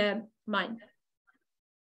 in the mind.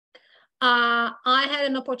 I had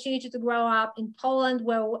an opportunity to grow up in Poland,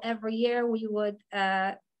 where every year we would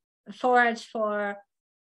forage for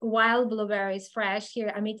wild blueberries fresh.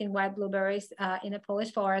 Here I'm eating wild blueberries in a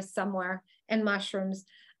Polish forest somewhere, and mushrooms.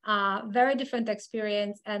 Very different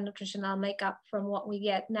experience and nutritional makeup from what we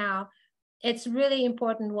get now. It's really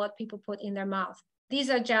important what people put in their mouth. This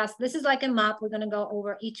is like a map. We're going to go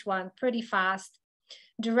over each one pretty fast.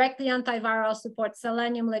 Directly antiviral support: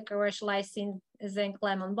 selenium, licorice, lysine, zinc,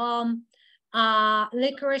 lemon balm.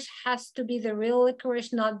 Licorice has to be the real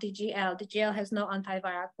licorice, not DGL. DGL has no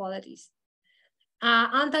antiviral qualities.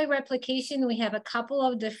 Anti-replication, we have a couple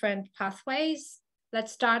of different pathways.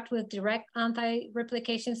 Let's start with direct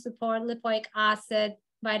anti-replication support: lipoic acid,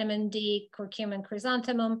 vitamin D, curcumin,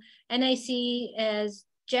 chrysanthemum. NAC is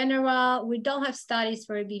general. We don't have studies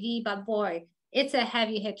for EBV, but boy, it's a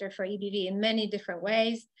heavy hitter for EBV in many different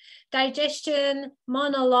ways. Digestion,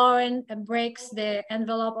 monolaurin breaks the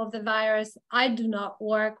envelope of the virus. I do not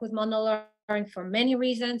work with monolaurin for many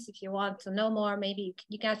reasons. If you want to know more, maybe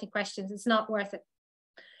you can ask me questions. It's not worth it.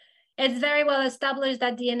 It's very well established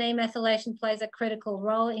that DNA methylation plays a critical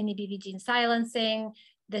role in EBV gene silencing.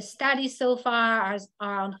 The studies so far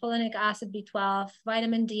are on folinic acid, B12,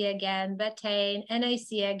 vitamin D again, betaine,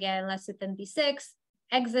 NAC again, lecithin B6.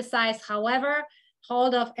 Exercise, however,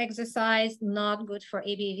 hold off exercise, not good for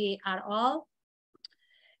EBV at all.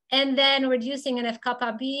 And then reducing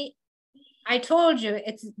NF-kappa B. I told you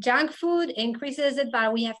it's junk food, increases it,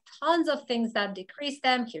 but we have tons of things that decrease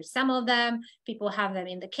them. Here's some of them. People have them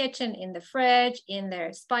in the kitchen, in the fridge, in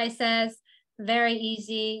their spices. Very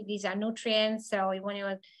easy. These are nutrients. So when you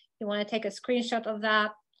want to take a screenshot of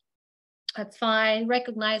that, that's fine.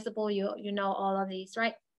 Recognizable, you know all of these,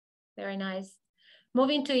 right? Very nice.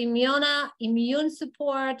 Moving to immune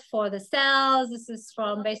support for the cells. This is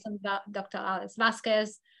based on Dr. Alex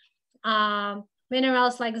Vasquez.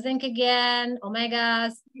 Minerals like zinc again,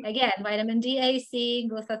 omegas, again, vitamin D, AC,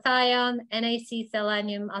 glutathione, NAC,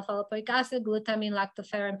 selenium, alpha-lipoic acid, glutamine,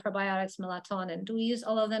 lactoferrin, probiotics, melatonin. Do we use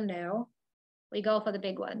all of them? No. We go for the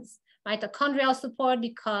big ones. Mitochondrial support,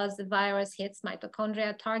 because the virus hits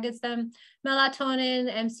mitochondria, targets them.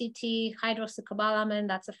 Melatonin, MCT, hydroxycobalamin,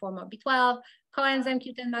 that's a form of B12. Coenzyme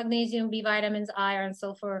Q10, magnesium, B vitamins, iron,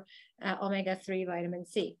 sulfur, omega-3, vitamin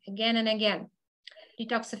C. Again and again.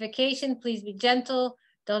 Detoxification, please be gentle.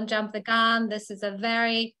 Don't jump the gun. This is a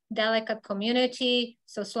very delicate community,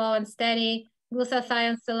 so slow and steady.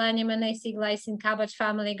 Glutathione, selenium, NAC, glycine, cabbage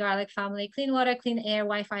family, garlic family, clean water, clean air,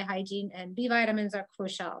 Wi-Fi hygiene, and B vitamins are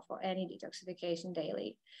crucial for any detoxification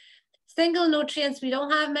daily. Single nutrients, we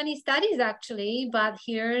don't have many studies actually, but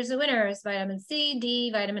here's the winners. Vitamin C, D,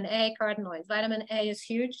 vitamin A, carotenoids. Vitamin A is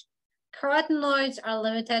huge. Carotenoids are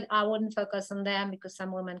limited. I wouldn't focus on them because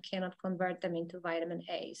some women cannot convert them into vitamin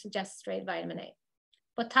A, so just straight vitamin A.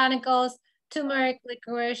 Botanicals, turmeric,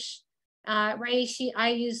 licorice, reishi. I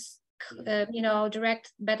use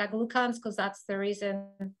direct beta glucans because that's the reason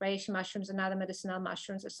reishi mushrooms and other medicinal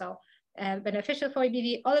mushrooms are so beneficial for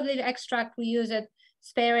EBV. Olive leaf extract, we use it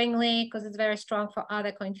sparingly because it's very strong for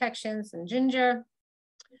other co-infections, and ginger.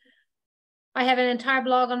 I have an entire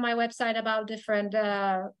blog on my website about different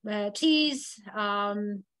teas.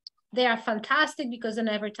 They are fantastic because then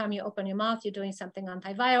every time you open your mouth, you're doing something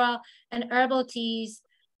antiviral. And herbal teas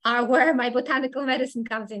are where my botanical medicine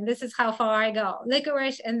comes in. This is how far I go.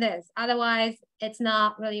 Licorice and this. Otherwise, it's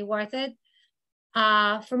not really worth it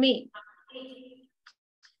for me.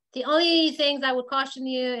 The only things I would caution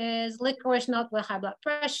you is licorice not with high blood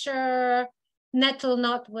pressure, nettle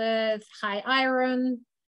not with high iron,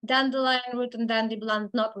 dandelion root and dandelion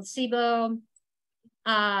not with SIBO,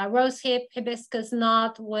 rosehip, hibiscus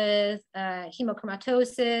not with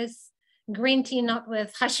hemochromatosis, green tea not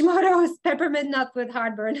with Hashimoto's, peppermint not with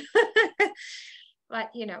heartburn.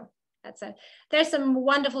 But that's it. There's some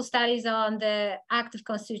wonderful studies on the active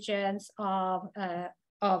constituents of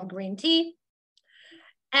green tea.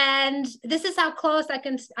 And this is how close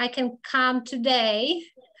I can come today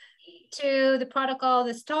to the protocol,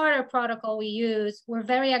 the starter protocol we use. We're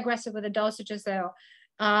very aggressive with the dosages though,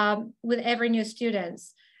 with every new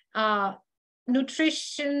students.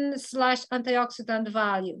 Nutrition / antioxidant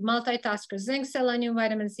value, multitasker, zinc, selenium,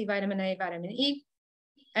 vitamin C, vitamin A, vitamin E,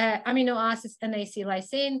 amino acids, NAC,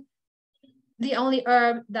 lysine. The only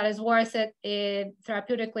herb that is worth it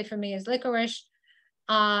therapeutically for me is licorice,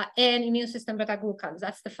 and immune system beta-glucans.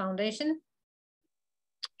 That's the foundation.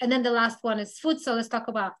 And then the last one is food. So let's talk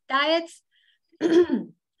about diets.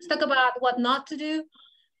 Let's talk about what not to do.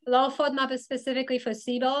 Low FODMAP is specifically for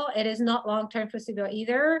SIBO. It is not long-term for SIBO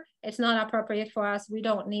either. It's not appropriate for us. We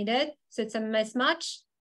don't need it. So it's a mismatch.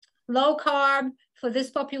 Low carb for this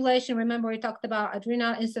population. Remember, we talked about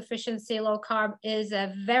adrenal insufficiency. Low carb is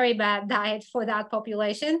a very bad diet for that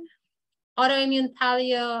population. Autoimmune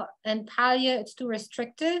paleo, it's too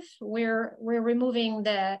restrictive. We're removing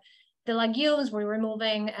the legumes, we're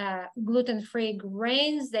removing gluten-free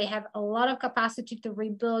grains. They have a lot of capacity to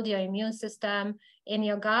rebuild your immune system in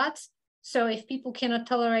your gut. So if people cannot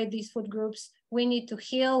tolerate these food groups, we need to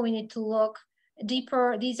heal, we need to look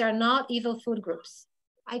deeper. These are not evil food groups.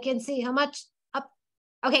 I can see how much up.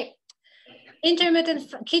 Okay.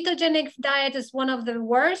 Intermittent ketogenic diet is one of the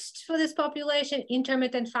worst for this population.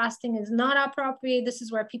 Intermittent fasting is not appropriate. This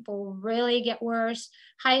is where people really get worse.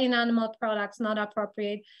 High in animal products, not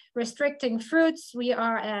appropriate. Restricting fruits. We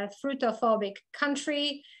are a fruitophobic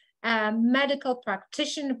country. Medical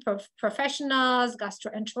practitioner, professionals,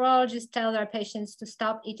 gastroenterologists tell their patients to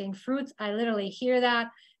stop eating fruits. I literally hear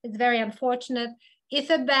that. It's very unfortunate. If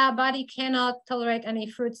a body cannot tolerate any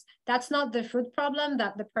fruits, that's not the fruit problem,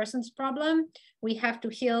 that's the person's problem. We have to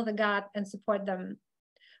heal the gut and support them.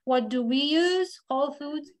 What do we use? Whole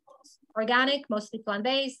foods, organic, mostly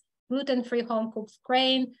plant-based, gluten-free home-cooked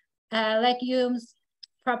grain, legumes,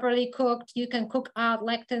 properly cooked. You can cook out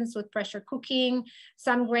lectins with pressure cooking.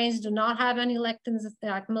 Some grains do not have any lectins,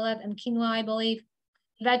 like millet and quinoa, I believe.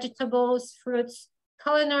 Vegetables, fruits,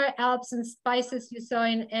 culinary herbs and spices. You saw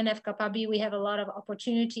in NF-kappa B, we have a lot of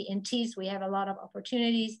opportunity. In teas, we have a lot of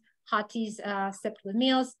opportunities. Hot teas sipped with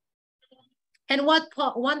meals. And one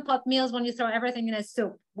pot meals when you throw everything in a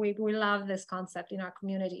soup. We love this concept in our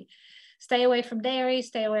community. Stay away from dairy,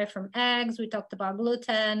 stay away from eggs. We talked about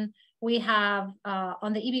gluten. We have,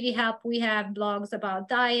 on the EBV Help, we have blogs about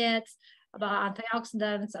diets, about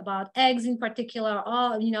antioxidants, about eggs in particular.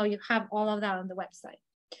 All, you know, you have all of that on the website.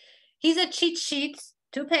 Here's a cheat sheet,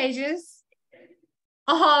 2 pages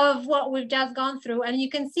of what we've just gone through. And you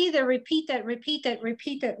can see the repeated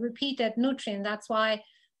nutrient. That's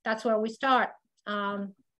where we start.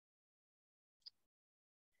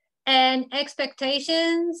 And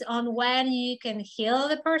expectations on when you can heal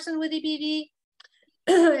the person with EBV.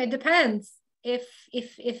 It depends. If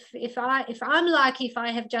I'm lucky, if I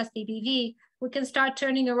have just EBV, we can start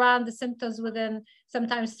turning around the symptoms within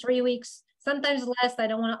sometimes 3 weeks, sometimes less. I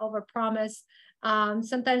don't want to overpromise.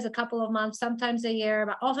 Sometimes a couple of months, sometimes a year,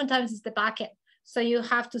 but oftentimes it's the back end. So you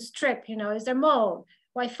have to strip, you know, is there mold,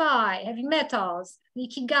 Wi-Fi, heavy metals,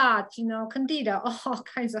 leaky gut, you know, candida, all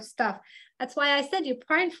kinds of stuff. That's why I said you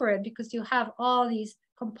prime for it, because you have all these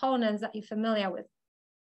components that you're familiar with.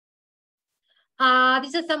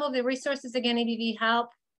 These are some of the resources, again,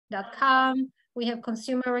 ebvhelp.com. We have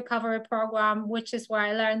consumer recovery program, which is where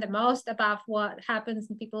I learned the most about what happens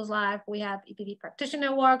in people's life. We have EBV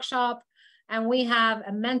practitioner workshop, and we have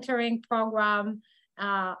a mentoring program.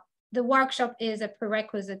 The workshop is a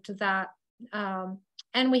prerequisite to that.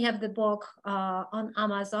 And we have the book on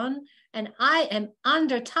Amazon. And I am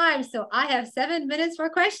under time, so I have 7 minutes for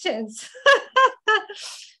questions.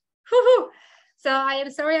 So I am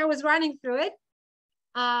sorry I was running through it.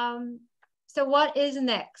 So what is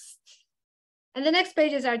next? And the next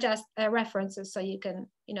pages are just references, so you can,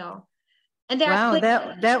 you know. And there wow,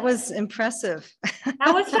 that was impressive.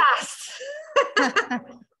 That was fast.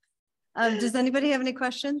 Does anybody have any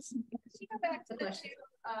questions? Could you go back to the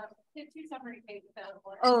two summary pages?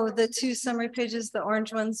 Oh, the 2 summary pages, the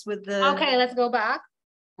orange ones with the. Okay, let's go back.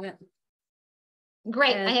 Yeah.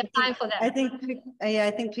 Great, I have time for that. I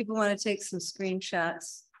think people want to take some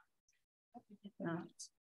screenshots.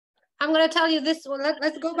 I'm going to tell you this one.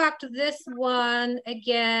 Let's go back to this one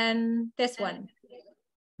again. This one.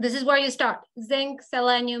 This is where you start. Zinc,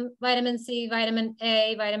 selenium, vitamin C, vitamin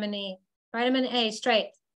A, vitamin E. Vitamin A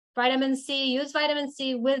straight. Vitamin C, use vitamin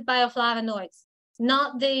C with bioflavonoids.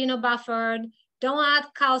 Not the, you know, buffered. Don't add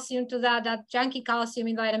calcium to that junky calcium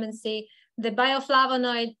in vitamin C. The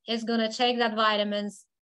bioflavonoid is going to take that vitamins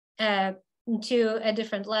to a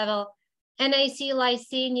different level. NAC,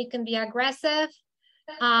 lysine, you can be aggressive.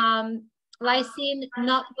 Lysine,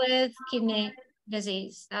 not with kidney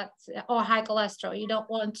disease or high cholesterol. You don't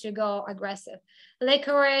want to go aggressive.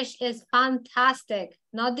 Licorice is fantastic,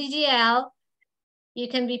 not DGL. You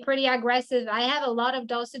can be pretty aggressive. I have a lot of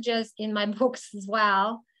dosages in my books as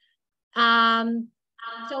well.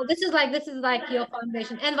 So this is like your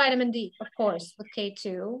foundation, and vitamin D, of course, with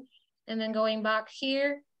K2. And then going back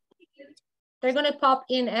here, they're going to pop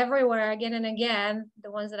in everywhere again and again,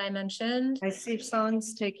 the ones that I mentioned. I see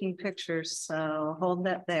someone's taking pictures, so hold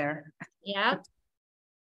that there. Yeah.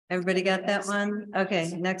 Everybody got that one?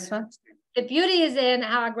 Okay, next one. The beauty is in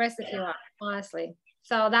how aggressive you are, honestly.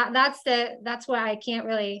 So that's where I can't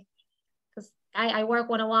really, because I work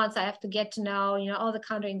one-on-one, so I have to get to know, you know, all the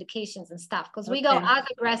counterindications and stuff, because we go as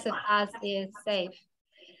aggressive as is safe.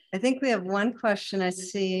 I think we have one question. I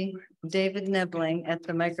see David Nibbling at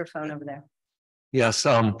the microphone over there. Yes,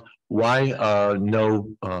 why no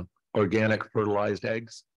organic fertilized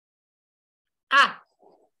eggs?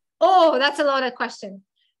 Oh, that's a loaded question.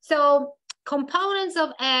 So components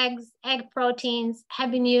of eggs, egg proteins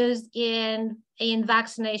have been used in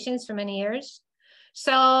vaccinations for many years.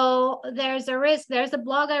 So there's a risk. There's a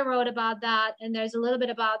blog I wrote about that, and there's a little bit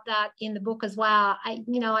about that in the book as well. I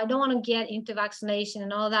don't want to get into vaccination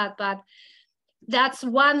and all that, but that's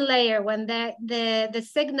one layer when the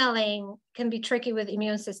signaling can be tricky with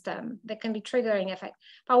immune system. That can be triggering effect.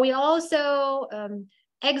 But we also,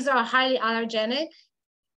 eggs are highly allergenic,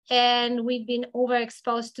 and we've been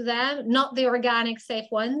overexposed to them, not the organic safe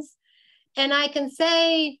ones. And I can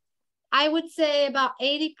say, I would say about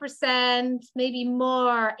 80%, maybe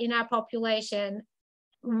more in our population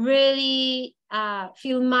really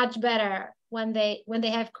feel much better when they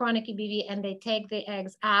have chronic EBV and they take the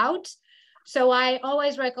eggs out. So I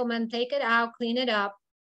always recommend take it out, clean it up.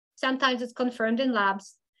 Sometimes it's confirmed in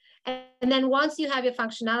labs. And then once you have your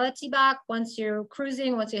functionality back, once you're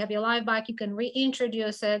cruising, once you have your life back, you can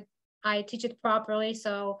reintroduce it. I teach it properly,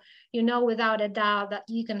 so you know without a doubt that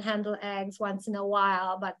you can handle eggs once in a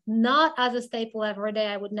while, but not as a staple every day.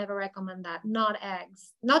 I would never recommend that. Not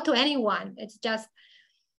eggs, not to anyone. It's just,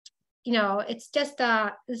 you know, it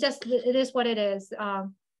is what it is.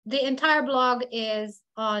 The entire blog is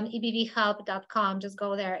on ebvhelp.com. Just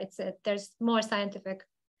go there. There's more scientific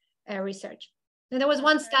research. And there was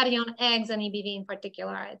one study on eggs and EBV in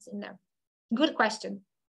particular. It's in there. Good question.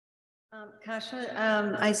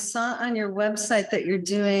 Kasia, I saw on your website that you're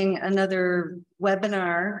doing another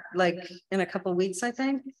webinar, like in a couple of weeks, I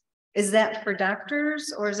think. Is that for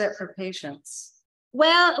doctors or is that for patients?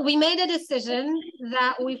 Well, we made a decision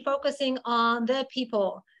that we're focusing on the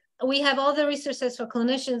people. We have all the resources for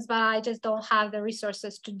clinicians, but I just don't have the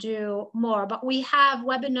resources to do more. But we have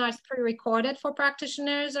webinars pre-recorded for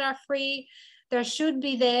practitioners that are free. There should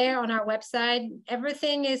be there on our website.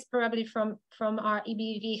 Everything is probably from our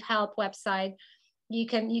EBV Help website. You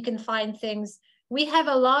can find things. We have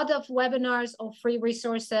a lot of webinars of free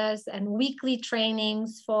resources and weekly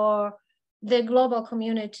trainings for the global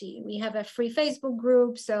community. We have a free Facebook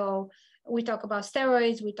group. So we talk about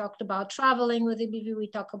steroids. We talked about traveling with EBV. We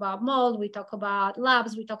talk about mold. We talk about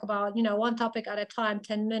labs. We talk about, you know, one topic at a time,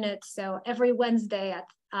 10 minutes. So every Wednesday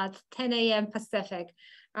at 10 a.m. Pacific.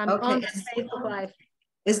 Okay. On Facebook Live.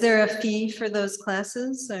 Is there a fee for those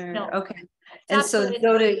classes? Or? No. Okay. And so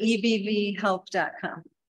go to ebvhelp.com.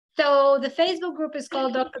 So the Facebook group is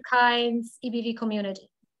called Dr. Kynes EBV Community.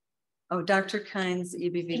 Oh, Dr. Kynes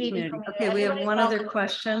EBV Community. Okay, we have Everybody's one other welcome.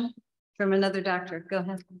 question from another doctor. Go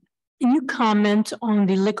ahead. Can you comment on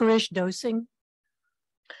the licorice dosing?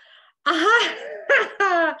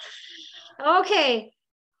 Okay.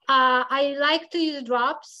 I like to use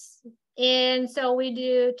drops. And so we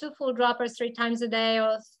do 2 full droppers 3 times a day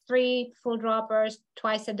or 3 full droppers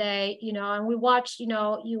twice a day, you know, and we watch, you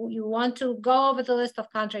know, you want to go over the list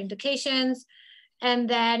of contraindications, and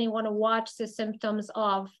then you want to watch the symptoms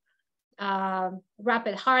of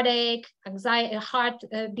rapid heartache, anxiety,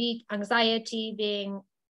 heartbeat, anxiety being,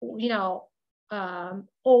 you know,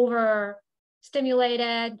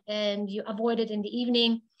 overstimulated, and you avoid it in the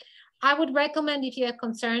evening. I would recommend, if you have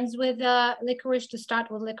concerns with licorice, to start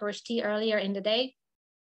with licorice tea earlier in the day.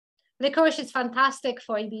 Licorice is fantastic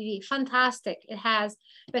for EBV, fantastic. It has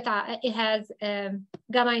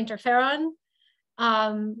gamma interferon,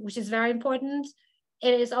 which is very important.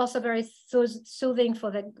 It is also very soothing for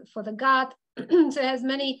the gut. So it has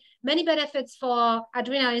many benefits for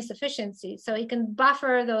adrenal insufficiency. So it can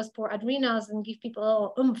buffer those poor adrenals and give people a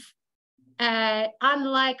little oomph,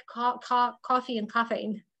 unlike coffee and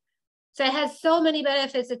caffeine. So it has so many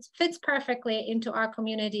benefits. It fits perfectly into our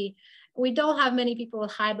community. We don't have many people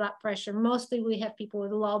with high blood pressure. Mostly we have people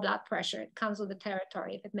with low blood pressure. It comes with the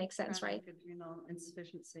territory, if it makes sense, right? Adrenal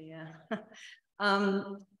insufficiency, yeah.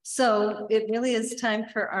 So it really is time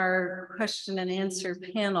for our question and answer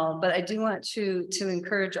panel, but I do want to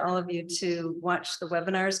encourage all of you to watch the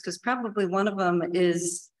webinars, because probably one of them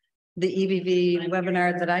is the EBV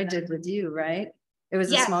webinar that I did with you, right? It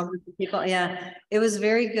was a small group of people. Yeah, it was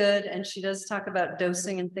very good. And she does talk about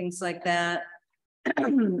dosing and things like that.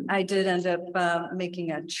 I did end up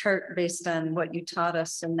making a chart based on what you taught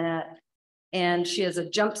us in that. And she has a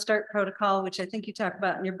jumpstart protocol, which I think you talk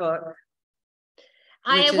about in your book.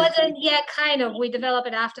 I wasn't yet, kind of. We developed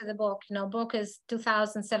it after the book. You know, book is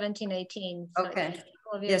 2017-18. So okay.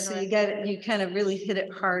 Yeah, so you got it, you kind of really hit it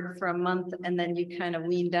hard for a month, and then you kind of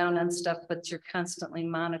wean down on stuff, but you're constantly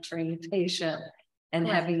monitoring the patient and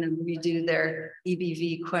having them redo their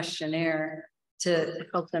EBV questionnaire to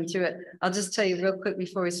help them through it. I'll just tell you real quick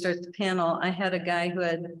before we start the panel, I had a guy who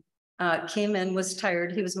had came in, was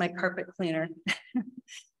tired. He was my carpet cleaner.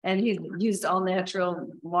 And he used all natural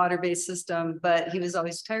water-based system, but he was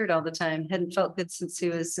always tired all the time. Hadn't felt good since he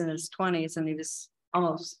was in his 20s, and he was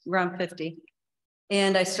almost around 50.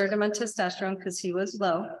 And I started him on testosterone because he was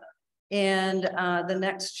low. And the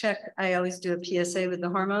next check, I always do a PSA with the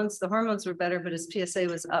hormones. The hormones were better, but his PSA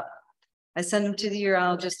was up. I send him to the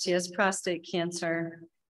urologist. He has prostate cancer.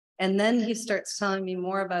 And then he starts telling me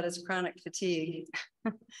more about his chronic fatigue.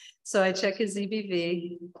 So I check his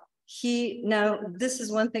EBV. now, this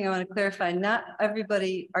is one thing I want to clarify. Not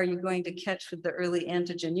everybody are you going to catch with the early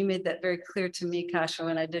antigen. You made that very clear to me, Kasia,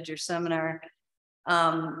 when I did your seminar.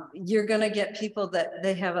 You're going to get people that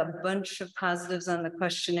they have a bunch of positives on the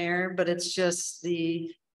questionnaire, but it's just the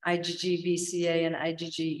IgG BCA and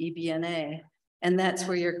IgG EBNA. And that's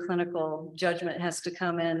where your clinical judgment has to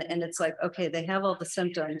come in. And it's like, okay, they have all the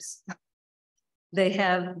symptoms. They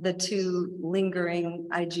have the 2 lingering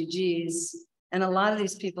IgGs. And a lot of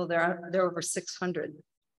these people, they're over 600.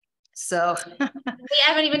 So We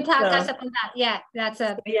haven't even talked So- about that yet. That's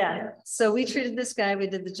a yeah. So we treated this guy. We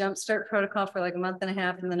did the jumpstart protocol for like a month and a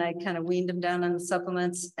half, and then I kind of weaned him down on the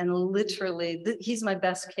supplements. And literally, he's my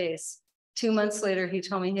best case. 2 months later, he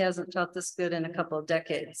told me he hasn't felt this good in a couple of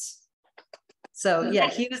decades. So yeah,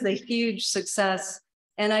 he was a huge success.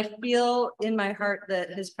 And I feel in my heart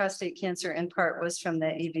that his prostate cancer in part was from the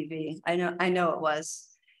EBV. I know it was.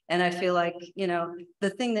 And I feel like, you know, the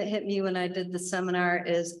thing that hit me when I did the seminar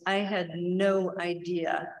is I had no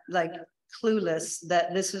idea, like clueless,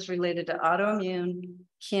 that this was related to autoimmune,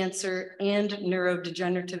 cancer, and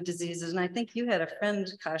neurodegenerative diseases. And I think you had a friend,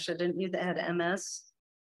 Kasia, didn't you, that had MS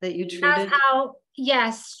that you treated? That's how,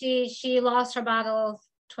 yes, she lost her battle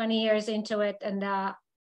 20 years into it. And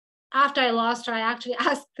after I lost her, I actually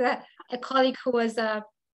asked a colleague who was a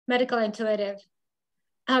medical intuitive,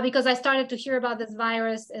 because I started to hear about this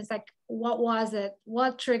virus. It's like, what was it?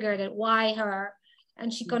 What triggered it? Why her?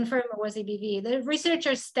 And she confirmed it was EBV. The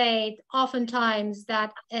researchers state oftentimes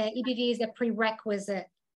that EBV is a prerequisite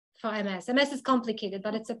for MS. MS is complicated,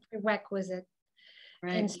 but it's a prerequisite.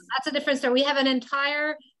 Right. And so that's a difference. So we have an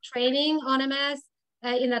entire training on MS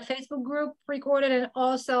in that Facebook group recorded. And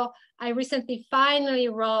also I recently finally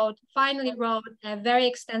wrote a very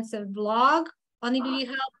extensive blog on EBV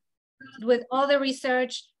health with all the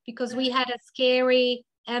research, because we had a scary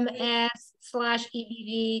MS/EBV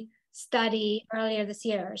study earlier this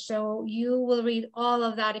year. So you will read all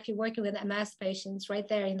of that if you're working with MS patients right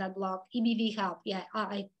there in that blog. EBV help. Yeah,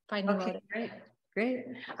 I finally wrote it. Great.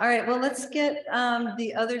 All right, well, let's get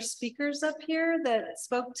the other speakers up here that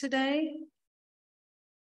spoke today.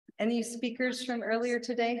 Any speakers from earlier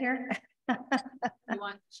today here? You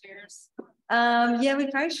want chairs? Yeah, we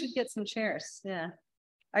probably should get some chairs. Yeah.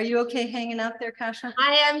 Are you okay hanging out there, Kasia?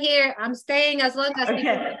 I am here. I'm staying as long as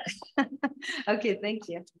Okay. Okay, thank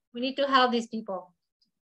you. we need to help these people.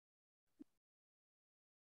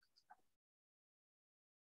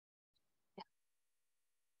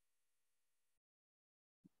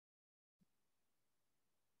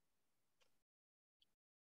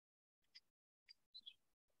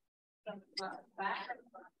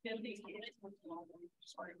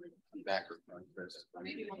 Back or front, Chris?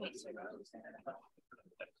 Maybe we'll need to.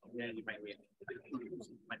 Yeah, you might need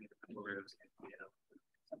a couple rows.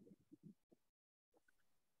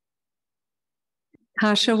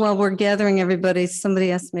 Kasia, while we're gathering everybody,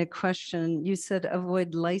 somebody asked me a question. You said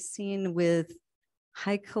avoid lysine with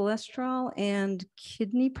high cholesterol and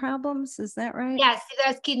kidney problems. Is that right? Yes,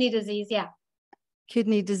 there's kidney disease. Yeah.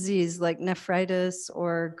 Kidney disease like nephritis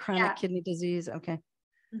or chronic Yeah. kidney disease. Okay.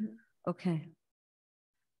 Mhm. Okay.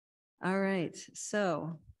 All right.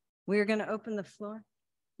 So we're going to open the floor.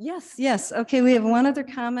 Yes, yes. Okay. We have one other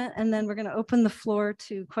comment and then we're going to open the floor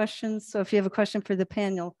to questions. So if you have a question for the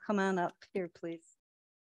panel, come on up here, please.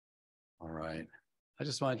 All right. I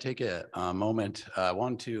just want to take a moment.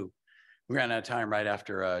 We ran out of time right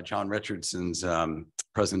after John Richardson's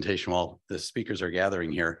presentation while the speakers are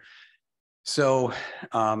gathering here. So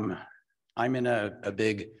I'm in a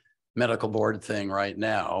big medical board thing right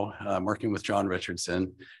now. I'm working with John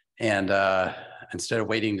Richardson, and instead of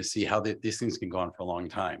waiting to see how these things can go on for a long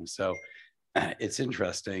time. So it's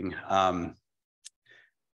interesting. I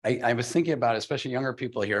was thinking about, especially younger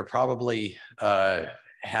people here, probably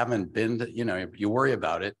haven't been to, you worry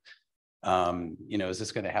about it. Is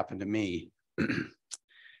this going to happen to me?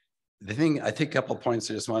 The thing, I think a couple of points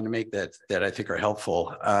I just wanted to make that I think are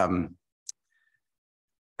helpful.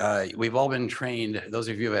 We've all been trained, those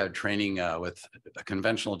of you who have training with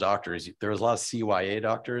conventional doctors, there was a lot of CYA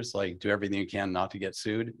doctors, like do everything you can not to get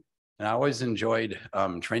sued. And I always enjoyed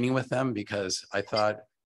training with them because I thought,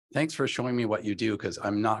 thanks for showing me what you do, because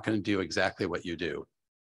I'm not going to do exactly what you do.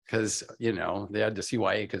 Because, they had the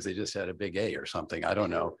CYA because they just had a big A or something. I don't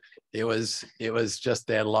know. It was just,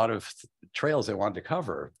 they had a lot of trails they wanted to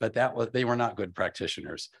cover, but they were not good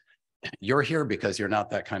practitioners. You're here because you're not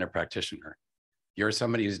that kind of practitioner. You're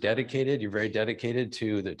somebody who's dedicated. You're very dedicated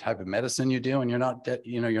to the type of medicine you do, and you're not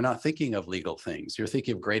thinking of legal things. You're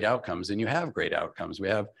thinking of great outcomes, and you have great outcomes. We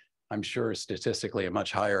have, I'm sure, statistically a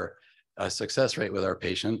much higher success rate with our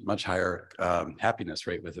patient, much higher happiness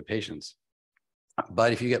rate with the patients.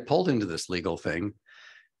 But if you get pulled into this legal thing,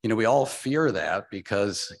 you know, we all fear that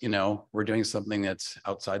because, you know, we're doing something that's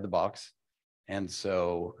outside the box. And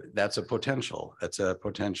so that's a potential.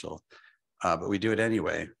 But we do it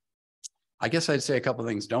anyway. I guess I'd say a couple of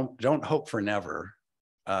things. Don't hope for never,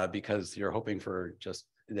 because you're hoping for just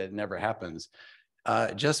that it never happens.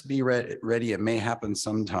 Just be ready. It may happen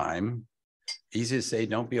sometime. Easy to say,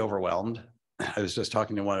 don't be overwhelmed. I was just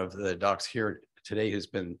talking to one of the docs here today who's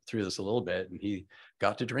been through this a little bit, and he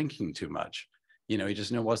got to drinking too much. You know, he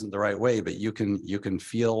just knew it wasn't the right way, but you can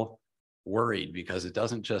feel worried because it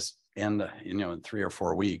doesn't just end, you know, in 3 or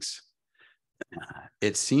 4 weeks.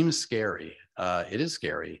 It seems scary. It is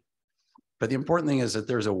scary. But the important thing is that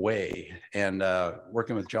there's a way. And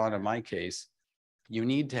working with John in my case, you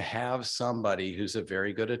need to have somebody who's a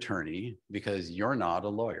very good attorney because you're not a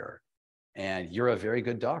lawyer. And you're a very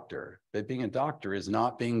good doctor, but being a doctor is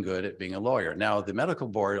not being good at being a lawyer. Now, the medical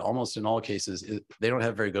board, almost in all cases, they don't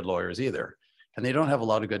have very good lawyers either. And they don't have a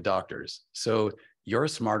lot of good doctors. So you're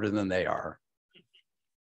smarter than they are.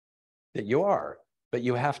 That you are, but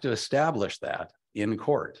you have to establish that in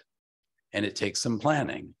court. And it takes some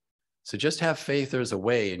planning. So just have faith there's a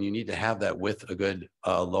way, and you need to have that with a good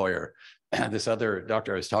lawyer. This other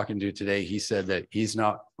doctor I was talking to today, he said that he's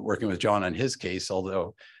not working with John on his case,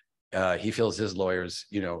 although he feels his lawyer's,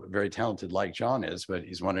 you know, very talented like John is, but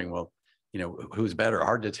he's wondering, well, you know, who's better?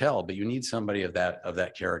 Hard to tell, but you need somebody of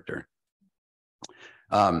that character.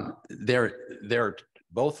 They're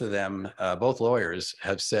both of them, both lawyers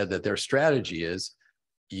have said that their strategy is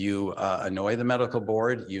you annoy the medical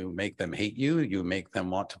board, you make them hate you, you make them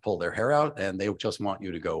want to pull their hair out, and they just want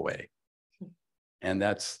you to go away. And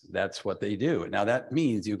that's what they do. Now that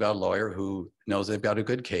means you've got a lawyer who knows they've got a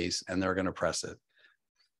good case and they're going to press it.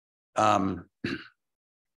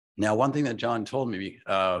 Now, one thing that John told me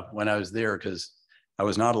when I was there, because I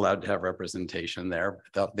was not allowed to have representation there,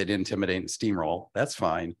 thought they'd intimidate and steamroll. That's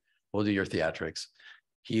fine. We'll do your theatrics.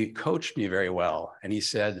 He coached me very well. And he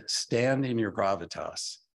said, stand in your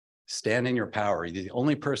gravitas, stand in your power. You're the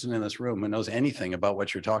only person in this room who knows anything about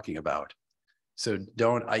what you're talking about. So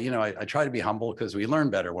I try to be humble because we learn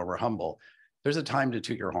better when we're humble. There's a time to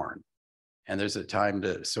toot your horn. And there's a time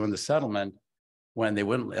so in the settlement, when they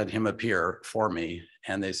wouldn't let him appear for me,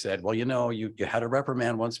 and they said, well, you know, you had a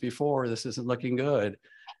reprimand once before, this isn't looking good.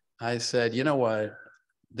 I said, you know what,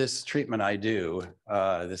 this treatment I do,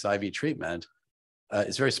 this IV treatment,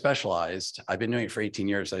 is very specialized. I've been doing it for 18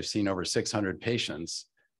 years. I've seen over 600 patients.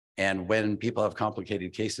 And when people have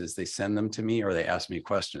complicated cases, they send them to me or they ask me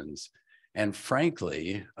questions. And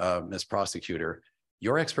frankly, Ms. Prosecutor,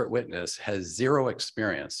 your expert witness has zero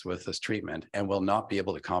experience with this treatment and will not be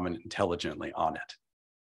able to comment intelligently on it.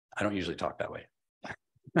 I don't usually talk that way.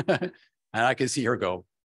 And I can see her go,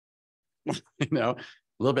 you know,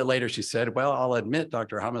 a little bit later, she said, well, I'll admit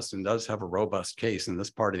Dr. Humiston does have a robust case in this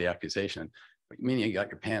part of the accusation, meaning you got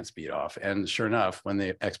your pants beat off. And sure enough, when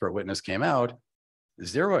the expert witness came out,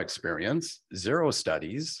 zero experience, zero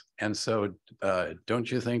studies. And so don't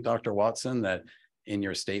you think, Dr. Watson, that in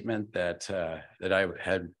your statement that I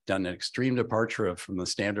had done an extreme departure from the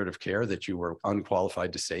standard of care, that you were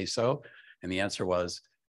unqualified to say so? And the answer was,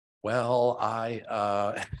 well,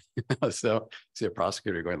 so see a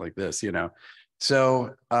prosecutor going like this, you know.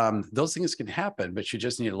 So those things can happen, but you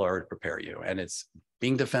just need a lawyer to prepare you. And it's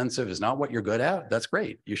being defensive is not what you're good at. That's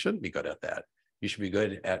great. You shouldn't be good at that. You should be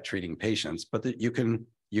good at treating patients, but that you can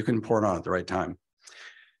pour it on at the right time.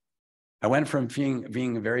 I went from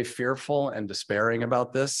being very fearful and despairing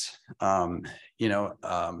about this. The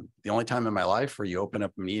only time in my life where you open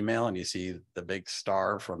up an email and you see the big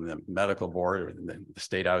star from the medical board or the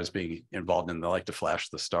state I was being involved in, they like to flash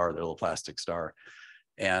the star, the little plastic star.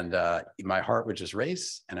 And my heart would just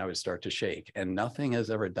race and I would start to shake. And nothing has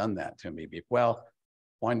ever done that to me. Well,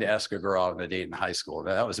 wanting to ask a girl out on a date in high school,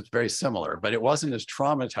 that was very similar, but it wasn't as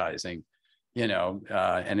traumatizing,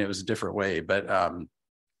 and it was a different way. But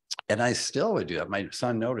and I still would do that. My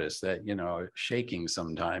son noticed that, shaking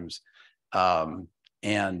sometimes. But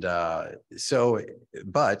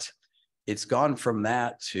it's gone from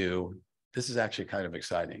that to, this is actually kind of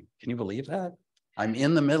exciting. Can you believe that? I'm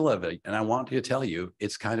in the middle of it. And I want to tell you,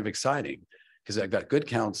 it's kind of exciting because I've got good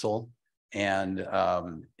counsel and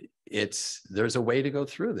there's a way to go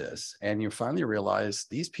through this. And you finally realize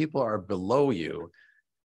these people are below you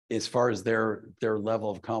as far as their level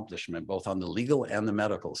of accomplishment, both on the legal and the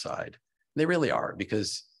medical side. They really are,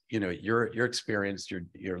 because you're experienced,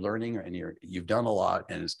 you're learning, and you've done a lot,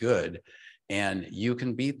 and it's good, and you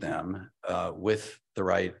can beat them with the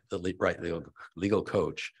right legal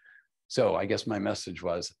coach. So I guess my message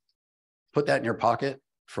was, put that in your pocket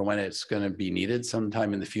for when it's going to be needed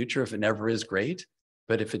sometime in the future. If it never is, great.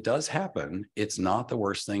 But if it does happen, it's not the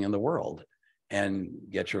worst thing in the world. And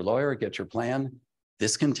get your lawyer, get your plan.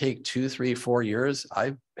 This can take 2, 3, 4 years.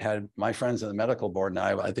 I've had my friends in the medical board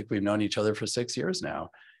now. I think we've known each other for 6 years now.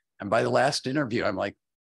 And by the last interview, I'm like,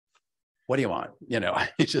 what do you want? You know,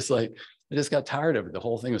 it's just like, I just got tired of it. The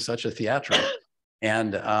whole thing was such a theatrical.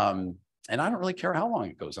 And I don't really care how long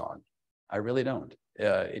it goes on. I really don't.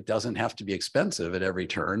 It doesn't have to be expensive at every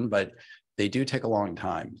turn, but they do take a long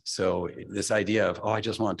time. So this idea of, oh, I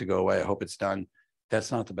just want it to go away, I hope it's done,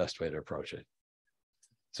 that's not the best way to approach it.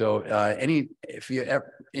 So if you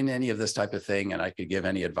ever in any of this type of thing, and I could give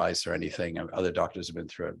any advice or anything, other doctors have been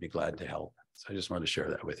through it, I'd be glad to help. So I just wanted to share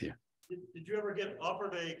that with you. Did you ever get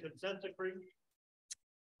offered a consent decree?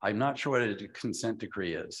 I'm not sure what a consent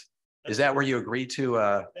decree is. Is that where you agree to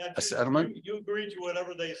a settlement? You agree to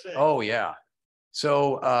whatever they say. Oh, yeah.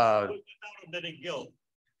 So admitting guilt.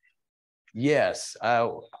 yes,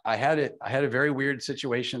 I had a very weird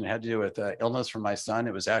situation. It had to do with illness for my son.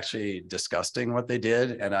 It was actually disgusting what they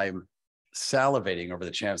did. And I'm salivating over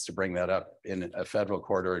the chance to bring that up in a federal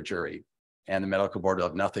court or a jury. And the medical board will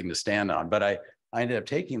have nothing to stand on. But I ended up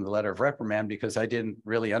taking the letter of reprimand because I didn't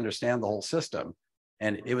really understand the whole system.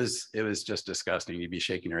 And it was just disgusting. You'd be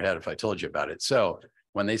shaking your head if I told you about it. So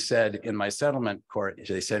when they said in my settlement court,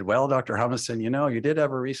 they said, well, Dr. Humison, you know, you did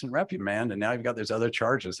have a recent reprimand and now you've got those other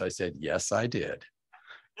charges. I said, yes, I did.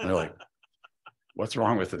 And they're like, what's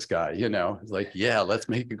wrong with this guy? You know, it's like, yeah, let's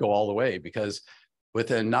make it go all the way, because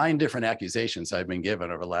within 9 different accusations I've been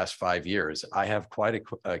given over the last 5 years, I have quite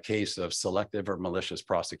a case of selective or malicious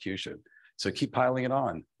prosecution. So keep piling it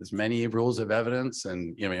on. As many rules of evidence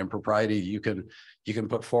and, you know, impropriety you can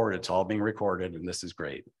put forward. It's all being recorded, and this is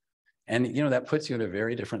great. And, you know, that puts you in a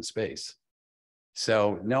very different space.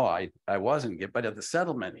 So no, I wasn't, but at the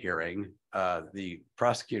settlement hearing, the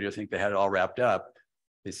prosecutor, I think they had it all wrapped up.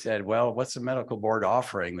 They said, well, what's the medical board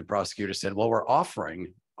offering? The prosecutor said, well, we're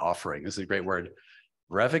offering, this is a great word,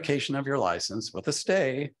 revocation of your license with a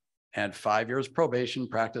stay and 5 years probation,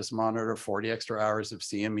 practice monitor, 40 extra hours of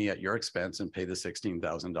CME at your expense, and pay the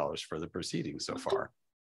 $16,000 for the proceedings so far.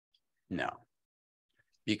 No,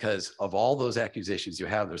 because of all those accusations you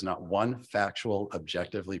have, there's not one factual,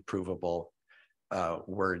 objectively provable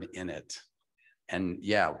word in it. And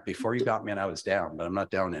yeah, before you got me and I was down, but I'm not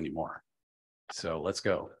down anymore. So let's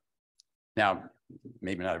go. Now,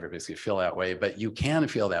 maybe not everybody's gonna feel that way, but you can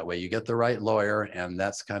feel that way. You get the right lawyer, and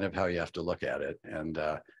that's kind of how you have to look at it. And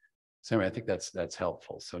so anyway, I think that's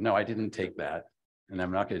helpful. So no, I didn't take that, and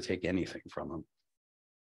I'm not going to take anything from them.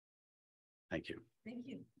 Thank you. Thank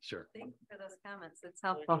you. Sure. Thank you for those comments. It's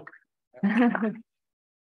helpful.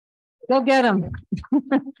 Go get them.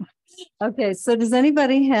 Okay, so does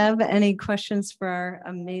anybody have any questions for our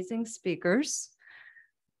amazing speakers?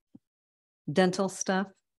 Dental stuff?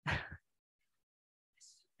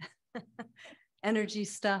 Energy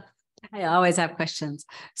stuff? I always have questions.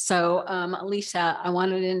 So Alicia, I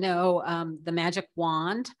wanted to know the magic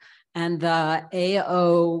wand and the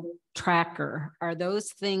AO tracker. Are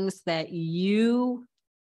those things that the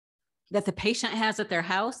patient has at their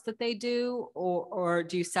house that they do, or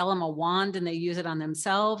do you sell them a wand and they use it on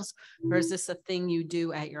themselves? Or is this a thing you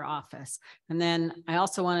do at your office? And then I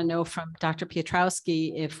also want to know from Dr.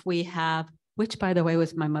 Piotrowski if we have, which by the way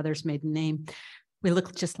was my mother's maiden name. We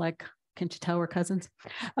look just like, can't you tell we're cousins?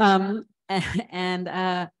 And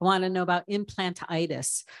I want to know about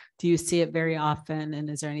implantitis. Do you see it very often, and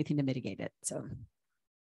is there anything to mitigate it? So,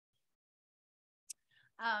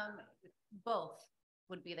 both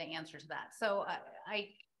would be the answer to that. So I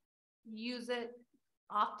use it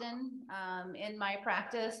often in my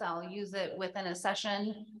practice. I'll use it within a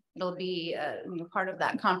session. It'll be part of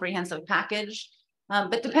that comprehensive package.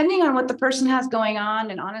 But depending on what the person has going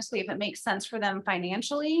on, and honestly, if it makes sense for them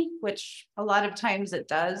financially, which a lot of times it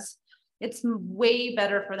does, it's way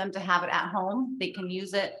better for them to have it at home. They can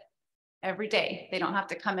use it every day. They don't have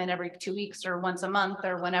to come in every 2 weeks or once a month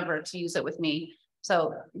or whenever to use it with me.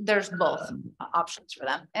 So there's both options for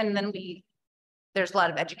them. And then there's a lot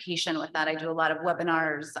of education with that. I do a lot of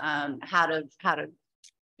webinars, how to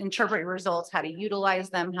interpret results, how to utilize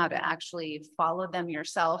them, how to actually follow them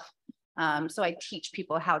yourself. So I teach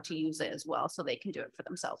people how to use it as well, so they can do it for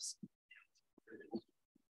themselves.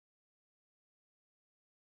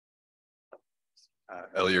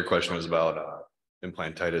 Ellie, your question was about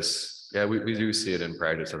implantitis. Yeah, we do see it in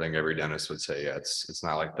practice. I think every dentist would say, yeah, it's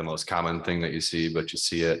not like the most common thing that you see, but you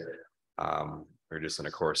see it. We were just in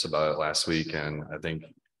a course about it last week, and I think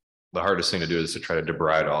the hardest thing to do is to try to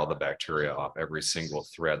debride all the bacteria off every single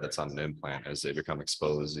thread that's on an implant as they become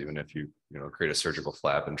exposed. Even if you create a surgical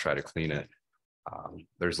flap and try to clean it,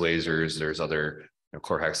 there's lasers, there's other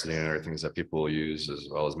chlorhexidine and other things that people will use, as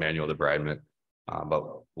well as manual debridement. But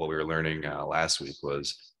what we were learning last week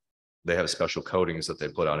was they have special coatings that they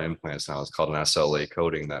put on implants now. It's called an SLA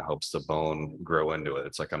coating that helps the bone grow into it.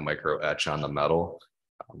 It's like a micro etch on the metal.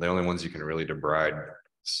 The only ones you can really debride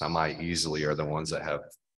semi-easily are the ones that have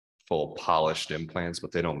full polished implants,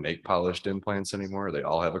 but they don't make polished implants anymore. They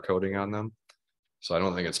all have a coating on them. So I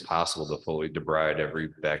don't think it's possible to fully debride every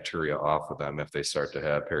bacteria off of them if they start to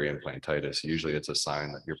have peri-implantitis. Usually it's a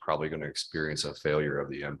sign that you're probably going to experience a failure of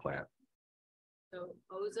the implant. So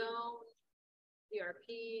ozone,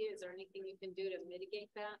 PRP, is there anything you can do to mitigate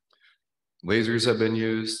that? Lasers have been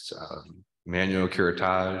used, manual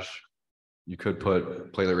curettage. You could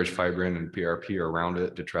put platelet-rich fibrin and PRP around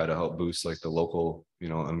it to try to help boost like the local,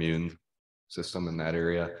 immune system in that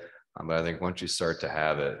area. But I think once you start to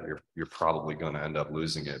have it, you're probably going to end up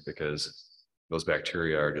losing it because those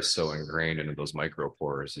bacteria are just so ingrained into those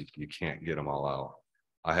micropores, you can't get them all out.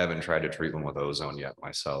 I haven't tried to treat them with ozone yet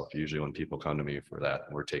myself. Usually when people come to me for that,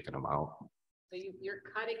 we're taking them out. So you're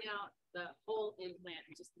cutting out the whole implant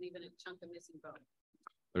and just leaving a chunk of missing bone.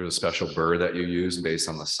 There's a special burr that you use based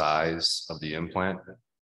on the size of the implant.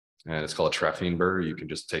 And it's called a trephine burr. You can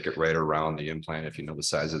just take it right around the implant if you know the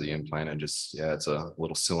size of the implant, and just, it's a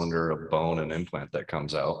little cylinder of bone and implant that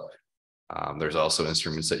comes out. There's also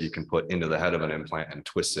instruments that you can put into the head of an implant and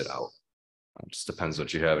twist it out. It just depends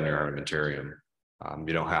what you have in your armamentarium.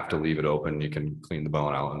 You don't have to leave it open. You can clean the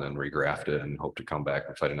bone out and then regraft it and hope to come back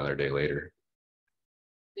and fight another day later.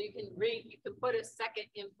 So you can put a second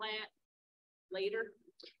implant later?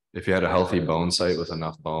 If you had a healthy bone site with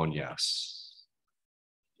enough bone, yes.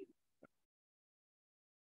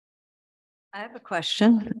 I have a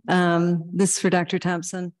question. This is for Dr.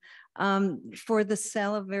 Thompson. For the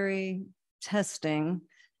salivary testing,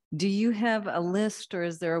 do you have a list or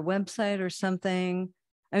is there a website or something?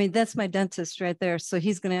 I mean, that's my dentist right there, so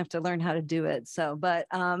he's going to have to learn how to do it. So, but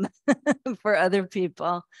for other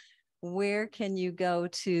people, where can you go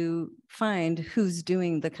to find who's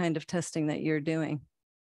doing the kind of testing that you're doing?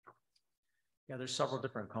 Yeah, there's several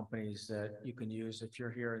different companies that you can use if you're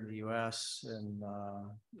here in the US, and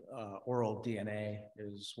Oral DNA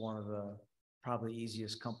is one of the probably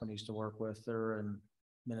easiest companies to work with. They're in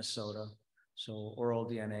Minnesota. So Oral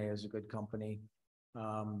DNA is a good company.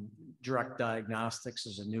 Direct Diagnostics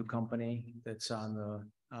is a new company that's on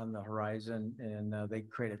the horizon, and they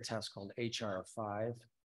create a test called HR5.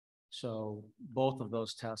 So both of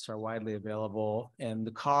those tests are widely available, and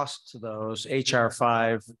the cost to those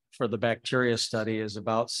HR5 for the bacteria study is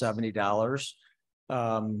about $70.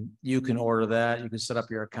 You can order that. You can set up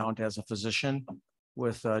your account as a physician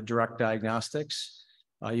with Direct Diagnostics.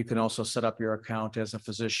 You can also set up your account as a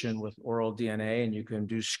physician with Oral DNA, and you can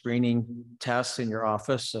do screening tests in your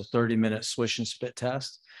office, a 30-minute swish and spit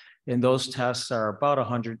test. And those tests are about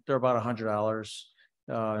 $100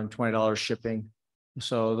 and $20 shipping.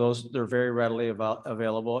 So they're very readily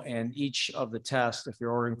available. And each of the tests, if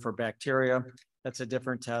you're ordering for bacteria, that's a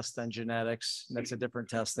different test than genetics. That's a different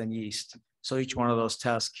test than yeast. So each one of those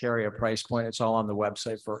tests carry a price point. It's all on the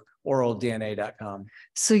website for oraldna.com.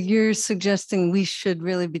 So you're suggesting we should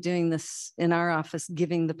really be doing this in our office,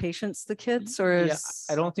 giving the patients the kits, or Yeah,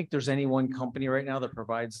 I don't think there's any one company right now that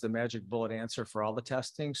provides the magic bullet answer for all the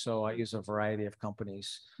testing. So I use a variety of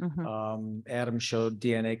companies. Adam showed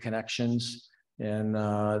DNA Connections. And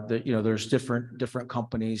there's different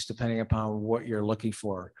companies depending upon what you're looking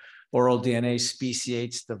for. Oral DNA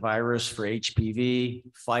speciates the virus for HPV.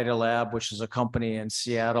 Phytolab, which is a company in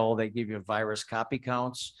Seattle, they give you virus copy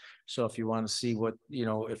counts. So if you want to see what,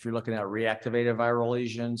 if you're looking at reactivated viral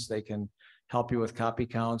lesions, they can help you with copy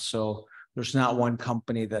counts. So there's not one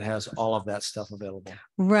company that has all of that stuff available.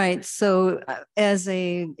 Right. So as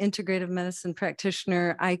a integrative medicine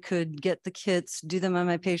practitioner, I could get the kits, do them on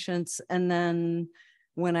my patients, and then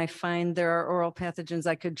when I find there are oral pathogens,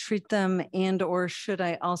 I could treat them, and or should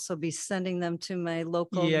I also be sending them to my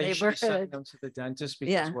local Yeah, you should be sending neighborhood? them to the dentist,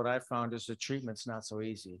 because what I found is the treatment's not so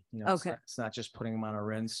easy. Okay. It's not just putting them on a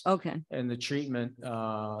rinse. Okay. And the treatment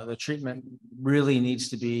really needs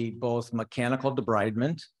to be both mechanical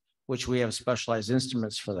debridement, which we have specialized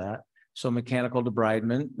instruments for that. So mechanical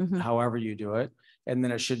debridement, however you do it. And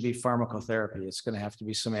then it should be pharmacotherapy. It's going to have to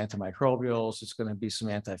be some antimicrobials. It's going to be some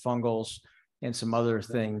antifungals and some other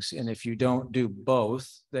things. And if you don't do both,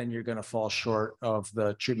 then you're going to fall short of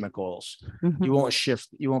the treatment goals. You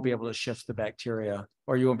won't be able to shift the bacteria,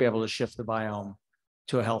 or you won't be able to shift the biome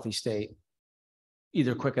to a healthy state,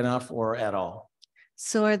 either quick enough or at all.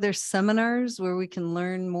 So are there seminars where we can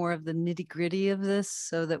learn more of the nitty gritty of this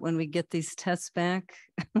so that when we get these tests back,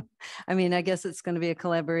 I mean, I guess it's going to be a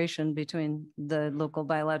collaboration between the local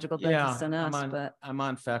biological dentist and us, but I'm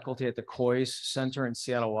on faculty at the Coys Center in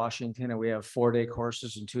Seattle, Washington, and we have 4-day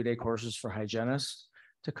courses and 2-day courses for hygienists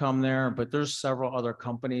to come there. But there's several other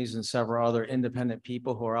companies and several other independent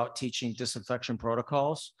people who are out teaching disinfection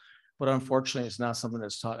protocols. But unfortunately, it's not something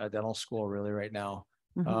that's taught at dental school really right now,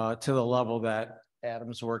 to the level that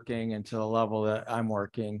Adam's working and to the level that I'm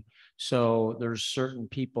working. So there's certain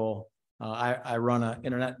people, I run an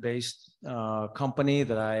internet-based company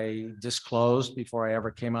that I disclosed before I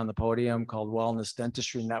ever came on the podium called Wellness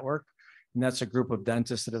Dentistry Network. And that's a group of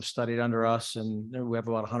dentists that have studied under us. And we have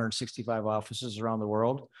about 165 offices around the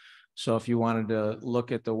world. So if you wanted to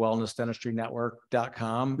look at the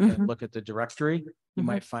wellnessdentistrynetwork.com and look at the directory, you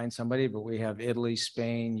might find somebody, but we have Italy,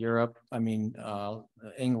 Spain, Europe,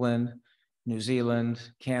 England, New Zealand,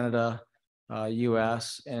 Canada,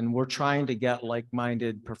 US, and we're trying to get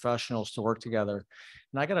like-minded professionals to work together.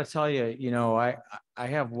 And I got to tell you, I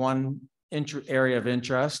have one area of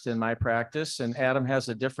interest in my practice, and Adam has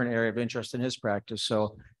a different area of interest in his practice.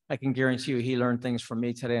 So I can guarantee you he learned things from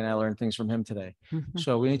me today and I learned things from him today.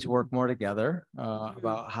 So we need to work more together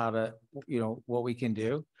about how to, what we can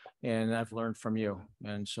do. And I've learned from you.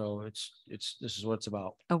 And so this is what it's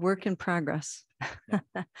about. a work in progress.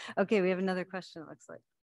 Okay, we have another question, it looks like.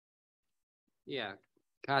 Yeah,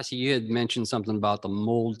 Kasia, you had mentioned something about the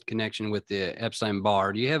mold connection with the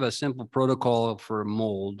Epstein-Barr. Do you have a simple protocol for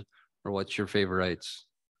mold, or what's your favorites?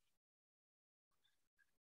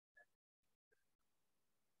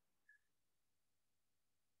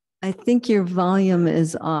 I think your volume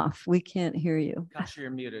is off. We can't hear you. Kasia,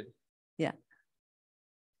 you're muted. Yeah.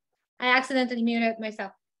 I accidentally muted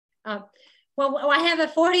myself. Well, I have a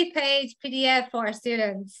 40-page PDF for our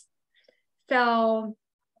students. So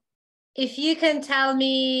if you can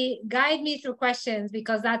guide me through questions,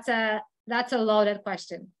 because that's a loaded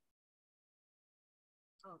question.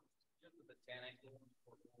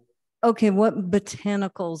 Okay, what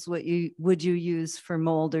botanicals would you use for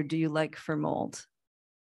mold, or do you like for mold?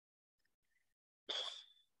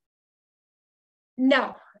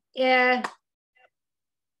 No. Yeah.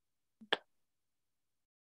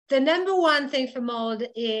 The number one thing for mold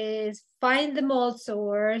is find the mold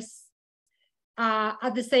source.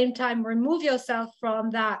 At the same time, remove yourself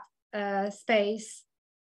from that space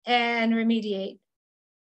and remediate.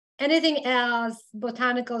 Anything else,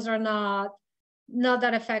 botanicals are not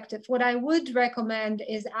that effective. What I would recommend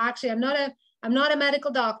is actually, I'm not a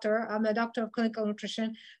medical doctor. I'm a doctor of clinical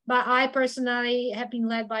nutrition, but I personally have been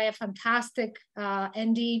led by a fantastic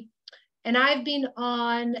ND, and I've been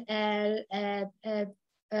on a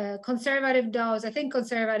conservative dose, I think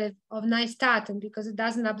conservative, of nystatin, because it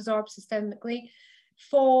doesn't absorb systemically,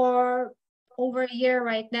 for over a year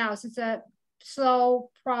right now. So it's a slow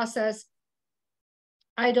process.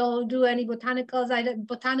 I don't do any botanicals.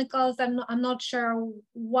 I'm not sure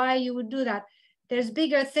why you would do that. There's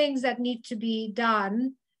bigger things that need to be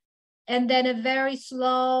done. And then a very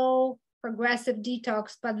slow, progressive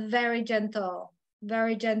detox, but very gentle.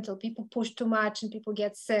 Very gentle. People push too much and people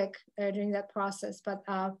get sick during that process. But,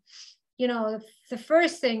 the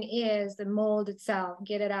first thing is the mold itself,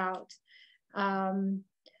 get it out.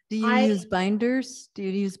 Do you use binders? Do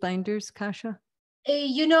you use binders, Kasia?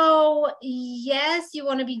 Yes, you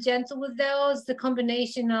want to be gentle with those. The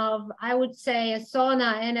combination of, I would say, a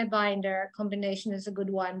sauna and a binder combination is a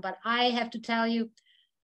good one. But I have to tell you,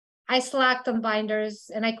 I slacked on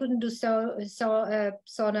binders and I couldn't do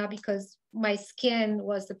sauna because my skin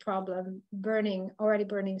was the problem, already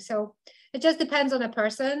burning. So it just depends on a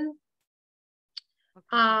person.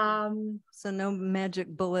 So no magic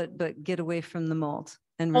bullet, but get away from the mold.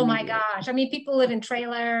 And oh my gosh. I mean, people live in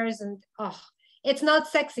trailers and it's not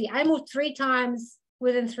sexy. I moved 3 times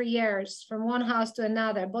within 3 years from one house to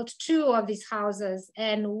another, bought 2 of these houses,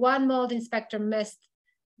 and 1 mold inspector missed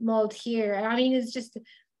mold here. I mean,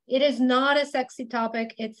 it is not a sexy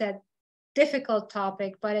topic. It's a difficult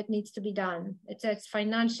topic, but it needs to be done. It's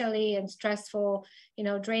financially and stressful,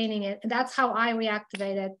 draining it. And that's how I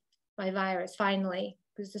reactivated my virus finally,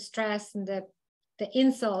 because the stress and the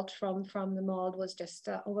insult from the mold was just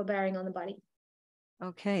overbearing on the body.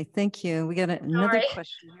 Okay, thank you. We got another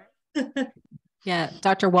question here. Yeah,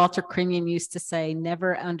 Dr. Walter Creamian used to say,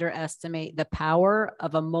 never underestimate the power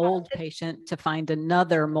of a mold patient to find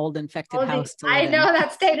another mold infected house to live I know in.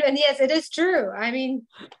 that statement. Yes, it is true. I mean,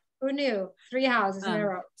 who knew? 3 houses in a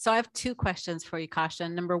row. So I have 2 questions for you, Kasia.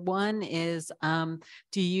 Number 1 is,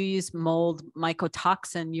 do you use mold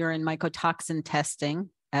mycotoxin, urine mycotoxin testing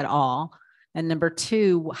at all? And number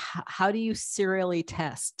two, how do you serially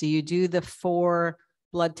test? Do you do the 4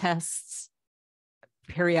 blood tests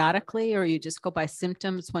periodically, or you just go by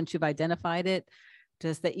symptoms once you've identified it?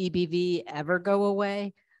 Does the EBV ever go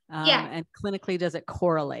away? Yeah. And clinically, does it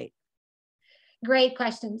correlate? Great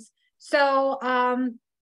questions. So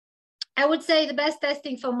I would say the best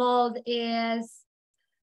testing for mold is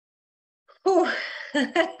the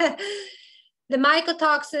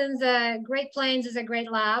mycotoxins. Great Plains is a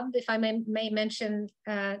great lab, if I may mention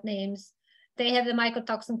names. They have the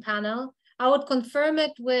mycotoxin panel. I would confirm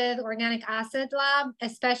it with organic acid lab,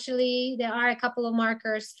 especially there are a couple of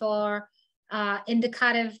markers for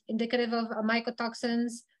indicative of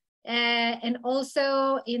mycotoxins. And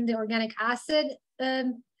also in the organic acid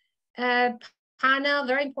panel,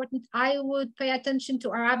 very important, I would pay attention to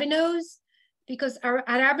arabinose, because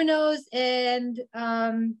arabinose and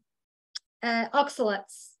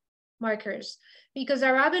oxalates markers, because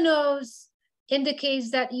arabinose indicates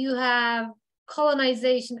that you have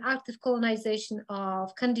colonization, active colonization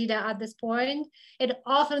of candida at this point. And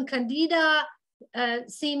often candida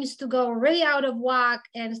seems to go really out of whack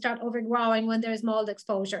and start overgrowing when there's mold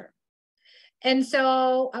exposure. And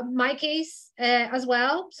so my case as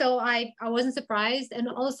well, so I wasn't surprised. And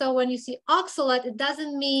also when you see oxalate, it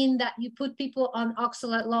doesn't mean that you put people on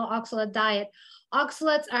oxalate, low oxalate diet.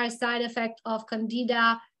 Oxalates are a side effect of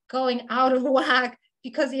candida going out of whack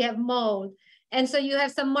because you have mold. And so you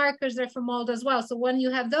have some markers there for mold as well. So when you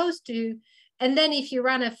have those two, and then if you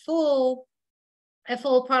run a full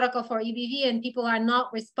protocol for EBV and people are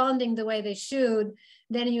not responding the way they should,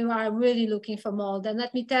 then you are really looking for mold. And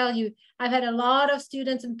let me tell you, I've had a lot of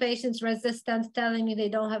students and patients resistant telling me they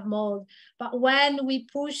don't have mold. But when we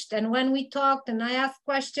pushed and when we talked and I asked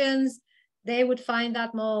questions, they would find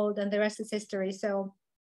that mold, and the rest is history. So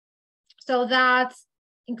that's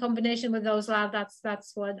in combination with those labs,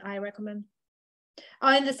 that's what I recommend. Oh,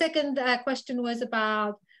 and the second question was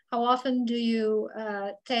about how often do you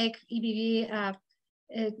take EBV,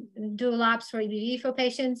 do labs for EBV for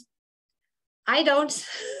patients? I don't,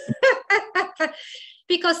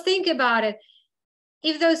 because think about it.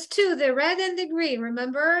 If those two, the red and the green,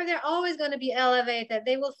 remember, they're always going to be elevated.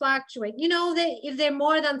 They will fluctuate. You know, if they're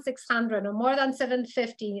more than 600 or more than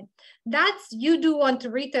 750, you do want to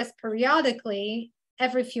retest periodically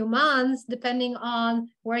every few months, depending on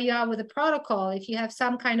where you are with the protocol. If you have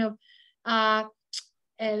some kind of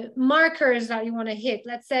markers that you want to hit,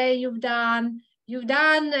 let's say you've done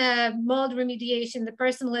mold remediation, the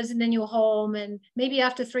person lives in a new home, and maybe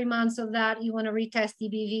after 3 months of that, you want to retest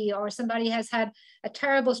EBV, or somebody has had a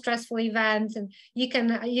terrible stressful event, and you can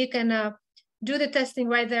do the testing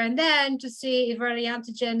right there and then to see if early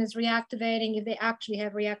antigen is reactivating, if they actually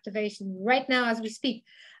have reactivation right now as we speak.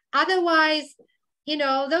 Otherwise, you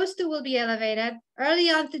know, those two will be elevated. Early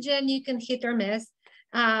antigen, you can hit or miss.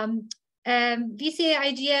 VCA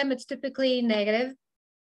IgM, it's typically negative.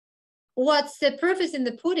 What's the proof is in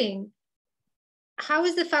the pudding? How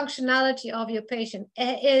is the functionality of your patient?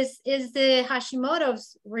 Is the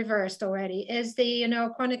Hashimoto's reversed already? Is the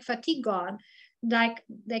chronic fatigue gone? Like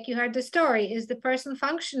you heard the story. Is the person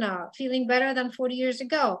functional, feeling better than 40 years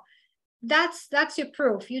ago? That's your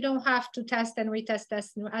proof. You don't have to test and retest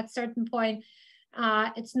test. At a certain point,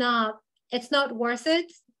 it's not worth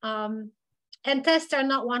it. And tests are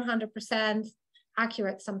not 100%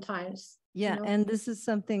 accurate sometimes. Yeah, and this is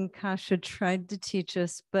something Kasia tried to teach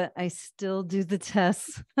us, but I still do the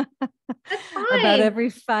tests about every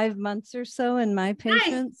 5 months or so in my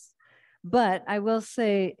patients. Nice. But I will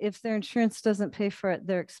say, if their insurance doesn't pay for it,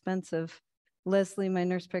 they're expensive. Leslie, my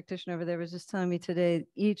nurse practitioner over there, was just telling me today,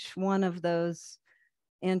 each one of those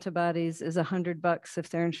antibodies is $100 if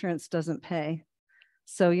their insurance doesn't pay.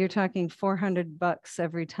 So you're talking $400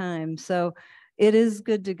 every time. So it is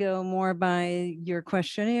good to go more by your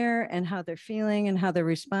questionnaire and how they're feeling and how they're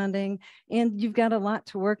responding. And you've got a lot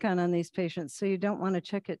to work on these patients. So you don't want to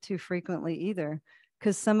check it too frequently either,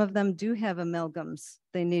 because some of them do have amalgams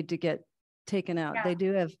they need to get taken out. Yeah. They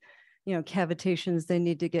do have, cavitations they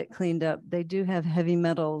need to get cleaned up. They do have heavy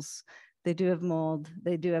metals. They do have mold.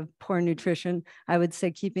 They do have poor nutrition. I would say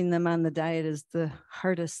keeping them on the diet is the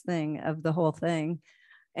hardest thing of the whole thing.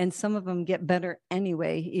 And some of them get better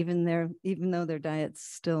anyway, even though their diet's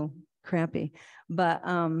still crappy. But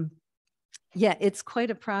yeah, it's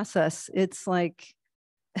quite a process. It's like,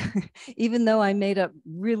 even though I made up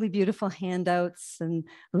really beautiful handouts and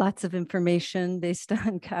lots of information based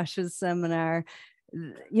on Kasia's seminar,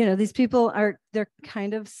 these people they're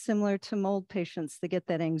kind of similar to mold patients. They get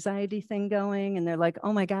that anxiety thing going and they're like,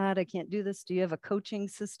 oh my God, I can't do this. Do you have a coaching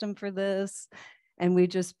system for this? And we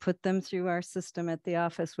just put them through our system at the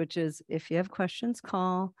office, which is, if you have questions,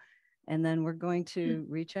 call. And then we're going to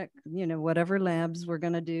recheck, you know, whatever labs we're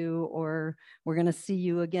going to do, or we're going to see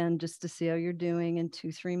you again just to see how you're doing in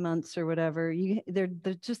 2-3 months or whatever. They're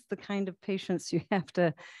just the kind of patients you have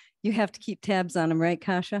to keep tabs on them, right,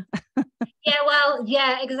 Kasia? Yeah, well,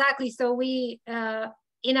 yeah, exactly. So we,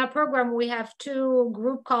 in our program, we have 2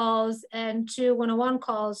 group calls and 2 one-on-one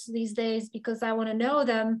calls these days because I want to know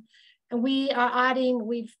them. And we are adding,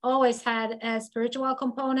 we've always had a spiritual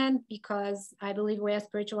component because I believe we're a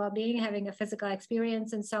spiritual being having a physical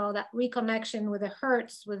experience. And so that reconnection with the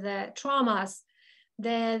hurts, with the traumas,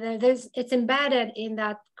 it's embedded in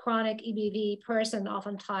that chronic EBV person.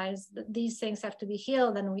 Oftentimes these things have to be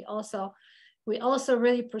healed. And we also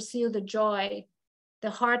really pursue the joy, the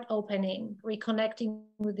heart opening, reconnecting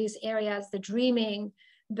with these areas, the dreaming,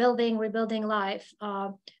 rebuilding life.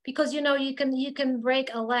 Because, you know, you can break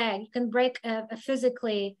a leg, you can break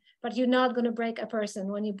physically, but you're not going to break a person.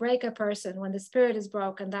 When you break a person, when the spirit is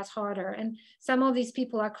broken, that's harder. And some of these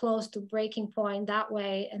people are close to breaking point that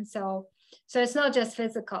way. And so it's not just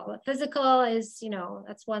physical. Physical is, you know,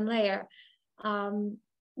 that's one layer.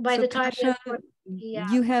 By So the time Kasia,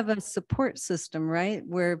 you have a support system, right?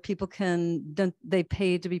 Where people they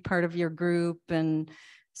pay to be part of your group, and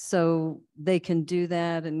so they can do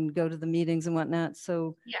that and go to the meetings and whatnot.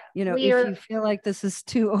 So, yeah, you know, if you feel like this is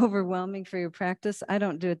too overwhelming for your practice, I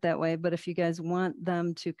don't do it that way. But if you guys want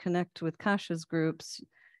them to connect with Kasia's groups,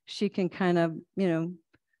 she can kind of, you know,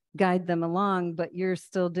 guide them along, but you're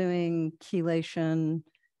still doing chelation,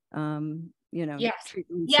 you know,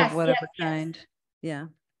 treatments of whatever kind. Yeah.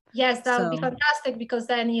 Yes, that would be fantastic, because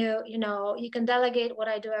then you can delegate what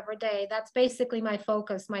I do every day. That's basically my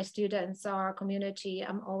focus. My students, our community,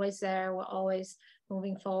 I'm always there. We're always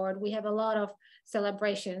moving forward. We have a lot of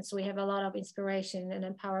celebrations. We have a lot of inspiration and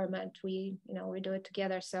empowerment. We do it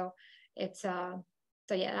together. So it's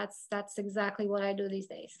yeah, that's exactly what I do these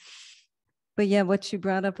days. But yeah, what you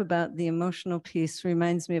brought up about the emotional piece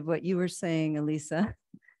reminds me of what you were saying, Elisa.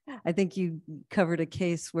 I think you covered a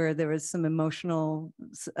case where there was some emotional,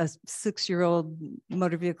 a 6-year-old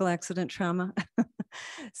motor vehicle accident trauma.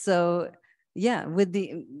 So yeah, with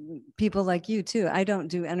the people like you too, I don't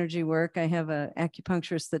do energy work. I have an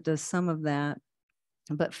acupuncturist that does some of that,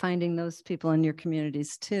 but finding those people in your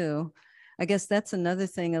communities too. I guess that's another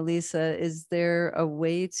thing, Elisa. Is there a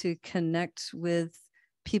way to connect with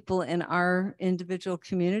people in our individual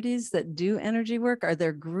communities that do energy work? Are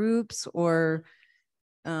there groups, or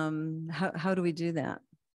how do we do that?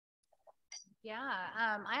 Yeah,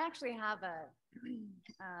 I actually have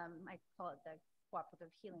I call it the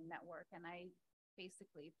Cooperative Healing Network, and I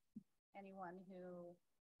basically, anyone who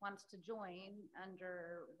wants to join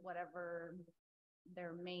under whatever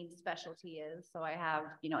their main specialty is. So I have,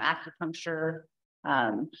 acupuncture,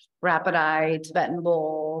 rapid eye, Tibetan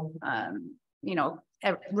bowl,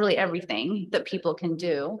 really everything that people can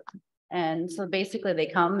do. And so basically they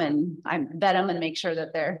come and I vet them and make sure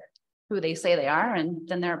that they're who they say they are, and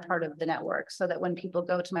then they're a part of the network, so that when people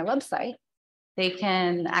go to my website, they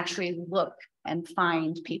can actually look and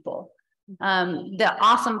find people. The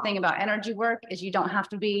awesome thing about energy work is you don't have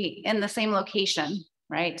to be in the same location,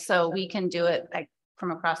 right? So we can do it like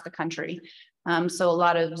from across the country. So a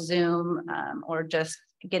lot of Zoom or just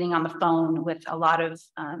getting on the phone with a lot of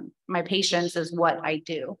my patients is what I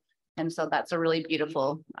do. And so that's a really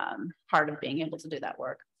beautiful part of being able to do that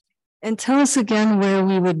work. And tell us again where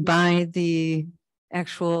we would buy the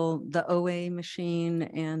OA machine,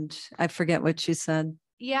 and I forget what you said.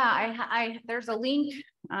 Yeah, there's a link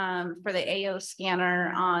for the AO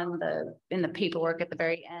scanner in the paperwork at the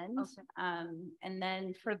very end. Okay. And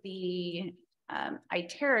then for the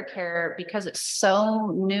iTerracare, because it's so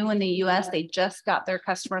new in the US, they just got their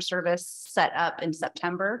customer service set up in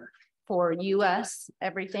September for US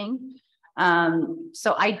everything.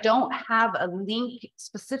 So I don't have a link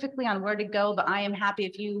specifically on where to go, but I am happy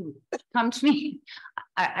if you come to me,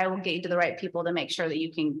 I will get you to the right people to make sure that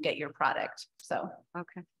you can get your product. So,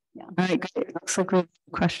 okay. Yeah. All right, great. Looks like we have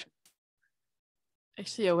a question.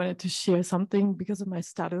 Actually, I wanted to share something. Because of my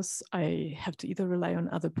status, I have to either rely on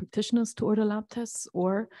other practitioners to order lab tests,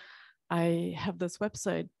 or I have this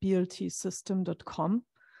website, bltsystem.com,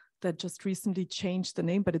 that just recently changed the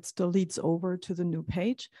name, but it still leads over to the new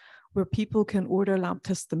page, where people can order lab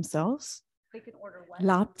tests themselves. They can order what?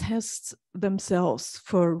 Lab tests themselves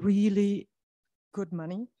for really good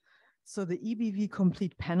money. So the EBV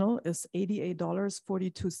complete panel is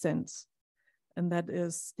 $88.42. And that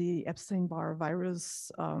is the Epstein-Barr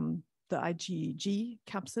virus, the IgG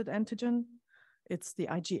capsid antigen. It's the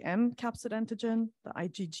IgM capsid antigen, the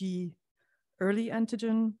IgG early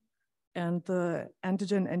antigen, and the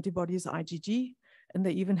antigen antibodies IgG. And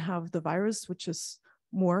they even have the virus, which is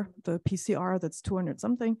more, the PCR, that's 200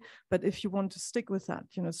 something. But if you want to stick with that,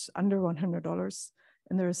 you know, it's under $100.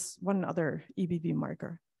 And there's one other EBV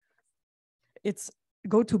marker. It's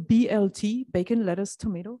go to BLT, bacon, lettuce,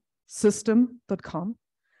 tomato, system.com.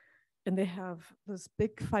 And they have this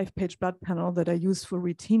big 5-page blood panel that I use for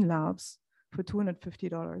routine labs for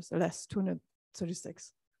 $250 or less,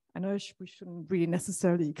 236. I know we shouldn't really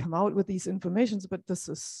necessarily come out with these informations, but this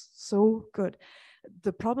is so good.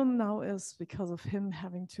 The problem now is because of him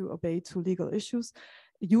having to obey to legal issues,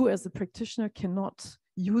 you as a practitioner cannot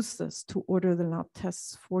use this to order the lab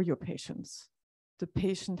tests for your patients. The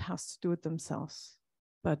patient has to do it themselves.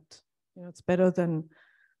 But you know, it's better than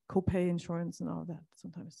copay insurance and all that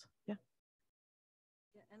sometimes. Yeah.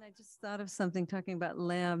 And I just thought of something talking about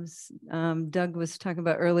labs. Doug was talking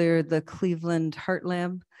about earlier, the Cleveland Heart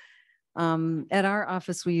Lab. At our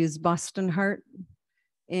office, we use Boston Heart,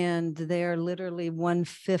 and they are literally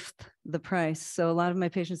 1/5 the price. So a lot of my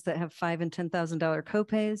patients that have $5,000 and $10,000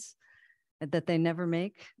 copays that they never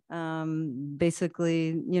make,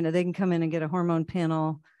 basically, you know, they can come in and get a hormone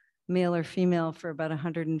panel, male or female, for about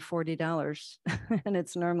 $140, and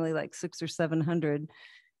it's normally like $600 or $700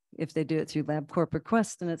 if they do it through LabCorp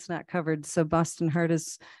request, and it's not covered. So Boston Heart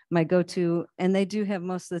is my go-to, and they do have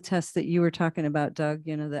most of the tests that you were talking about, Doug,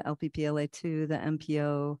 you know, the LPPLA2, the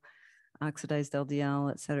MPO, oxidized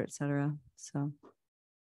LDL, et cetera, et cetera. So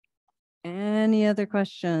any other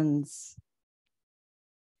questions?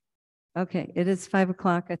 Okay, it is 5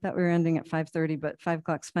 o'clock. I thought we were ending at 5:30, but 5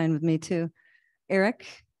 o'clock's fine with me too. Eric?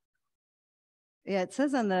 Yeah, it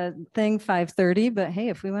says on the thing 5:30, but hey,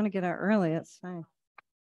 if we want to get out early, it's fine.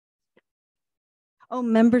 Oh,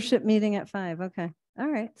 membership meeting at 5. Okay. All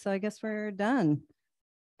right. So I guess we're done.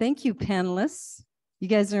 Thank you, panelists. You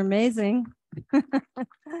guys are amazing.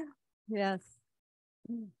 Yes.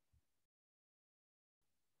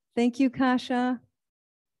 Thank you, Kasia.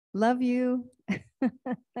 Love you.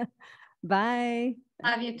 Bye.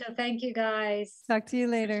 Love you too. Thank you, guys. Talk to you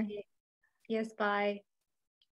later. Yes, bye.